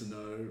I Used to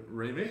Know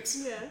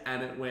remix, Yeah.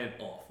 and it went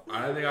off.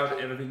 I don't think I've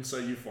ever been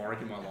so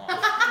euphoric in my life.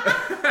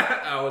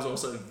 I was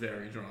also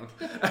very drunk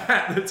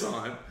at the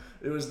time.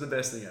 It was the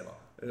best thing ever.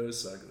 It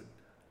was so good.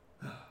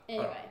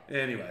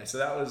 Anyway, so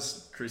that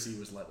was Chrissy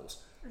was Levels.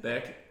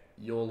 Beck,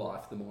 your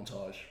life, the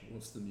montage.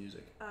 What's the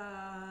music?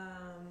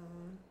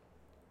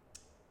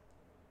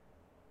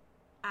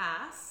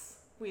 Ass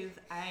with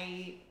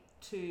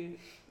A2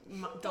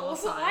 dollar Dollar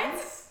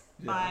signs signs?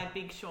 by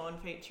Big Sean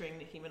featuring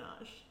Nicki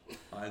Minaj.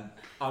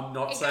 I'm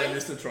not It saying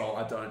goes- this to troll.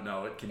 I don't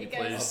know it. Can you It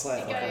goes- please?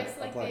 It goes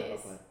like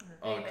this.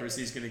 Oh,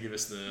 Chrissy's going to give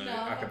us the No, I'm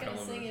not acapella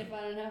gonna sing it version. if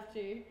I don't have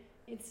to.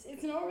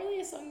 It's not really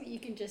a song that you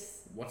can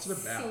just What's it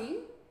about? sing.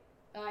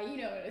 You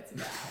know what it's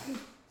about.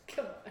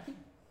 Come on.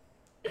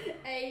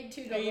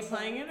 $2 Are you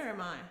playing it or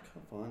am I?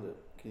 Can't find it.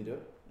 Can you do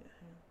it?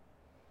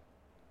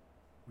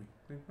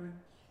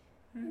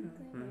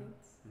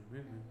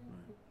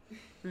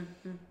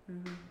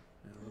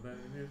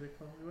 Elevator music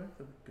all the way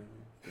to the go.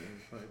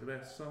 Play the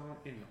best song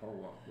in the whole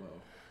wide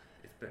world.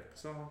 It's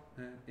Beck's song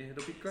and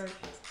it'll be great.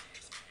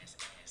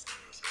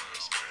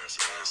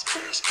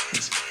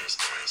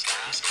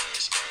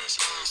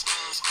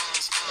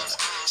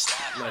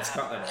 Let's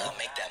cut that off.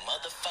 Make that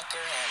motherfucker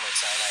hammer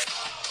sound like.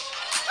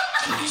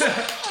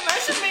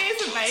 Imagine me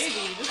as a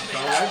baby. Just be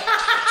Can't like, wait.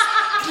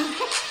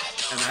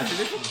 Imagine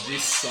if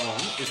this song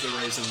is the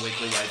reason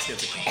Weekly Rates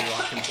gets a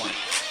copyright complaint.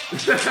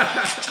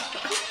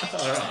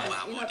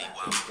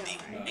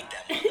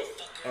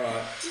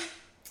 Alright.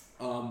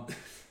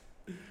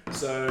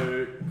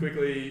 So,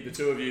 quickly, the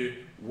two of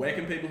you, where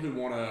can people who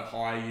want to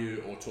hire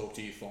you or talk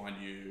to you find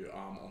you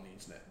on the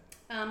internet?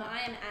 I am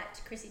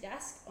at Chrissy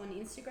Dask on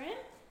Instagram,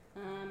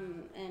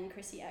 and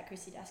Chrissy at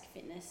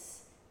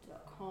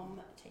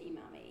ChrissyDaskFitness.com to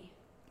email me.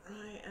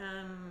 I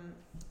am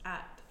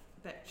at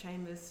Beck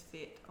Chambers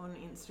Fit on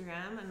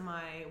Instagram, and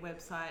my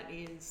website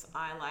is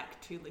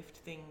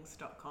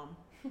iliketoliftthings.com.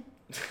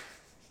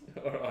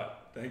 Alright,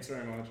 thanks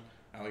very much.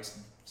 Alex,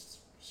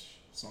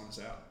 sign us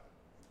out.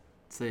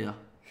 See ya.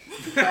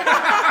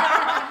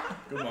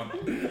 Good one.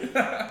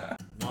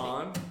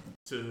 1,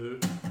 2,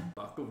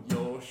 buckle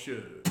your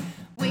shoe.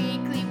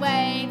 Weekly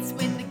weights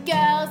with the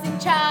girls in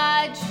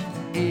charge.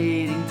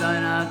 Eating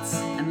donuts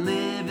and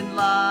living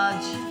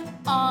large.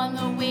 On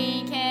the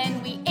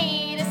weekend we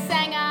eat a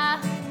sanger.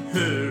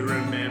 Who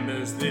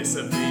remembers this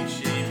a big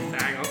shit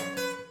hanger?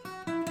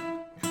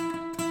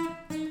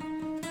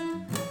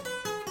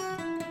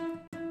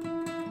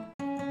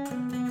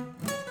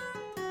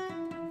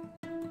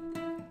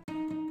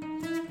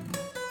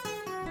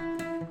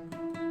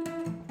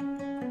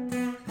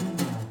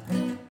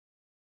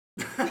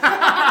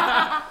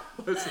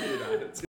 Let's do that.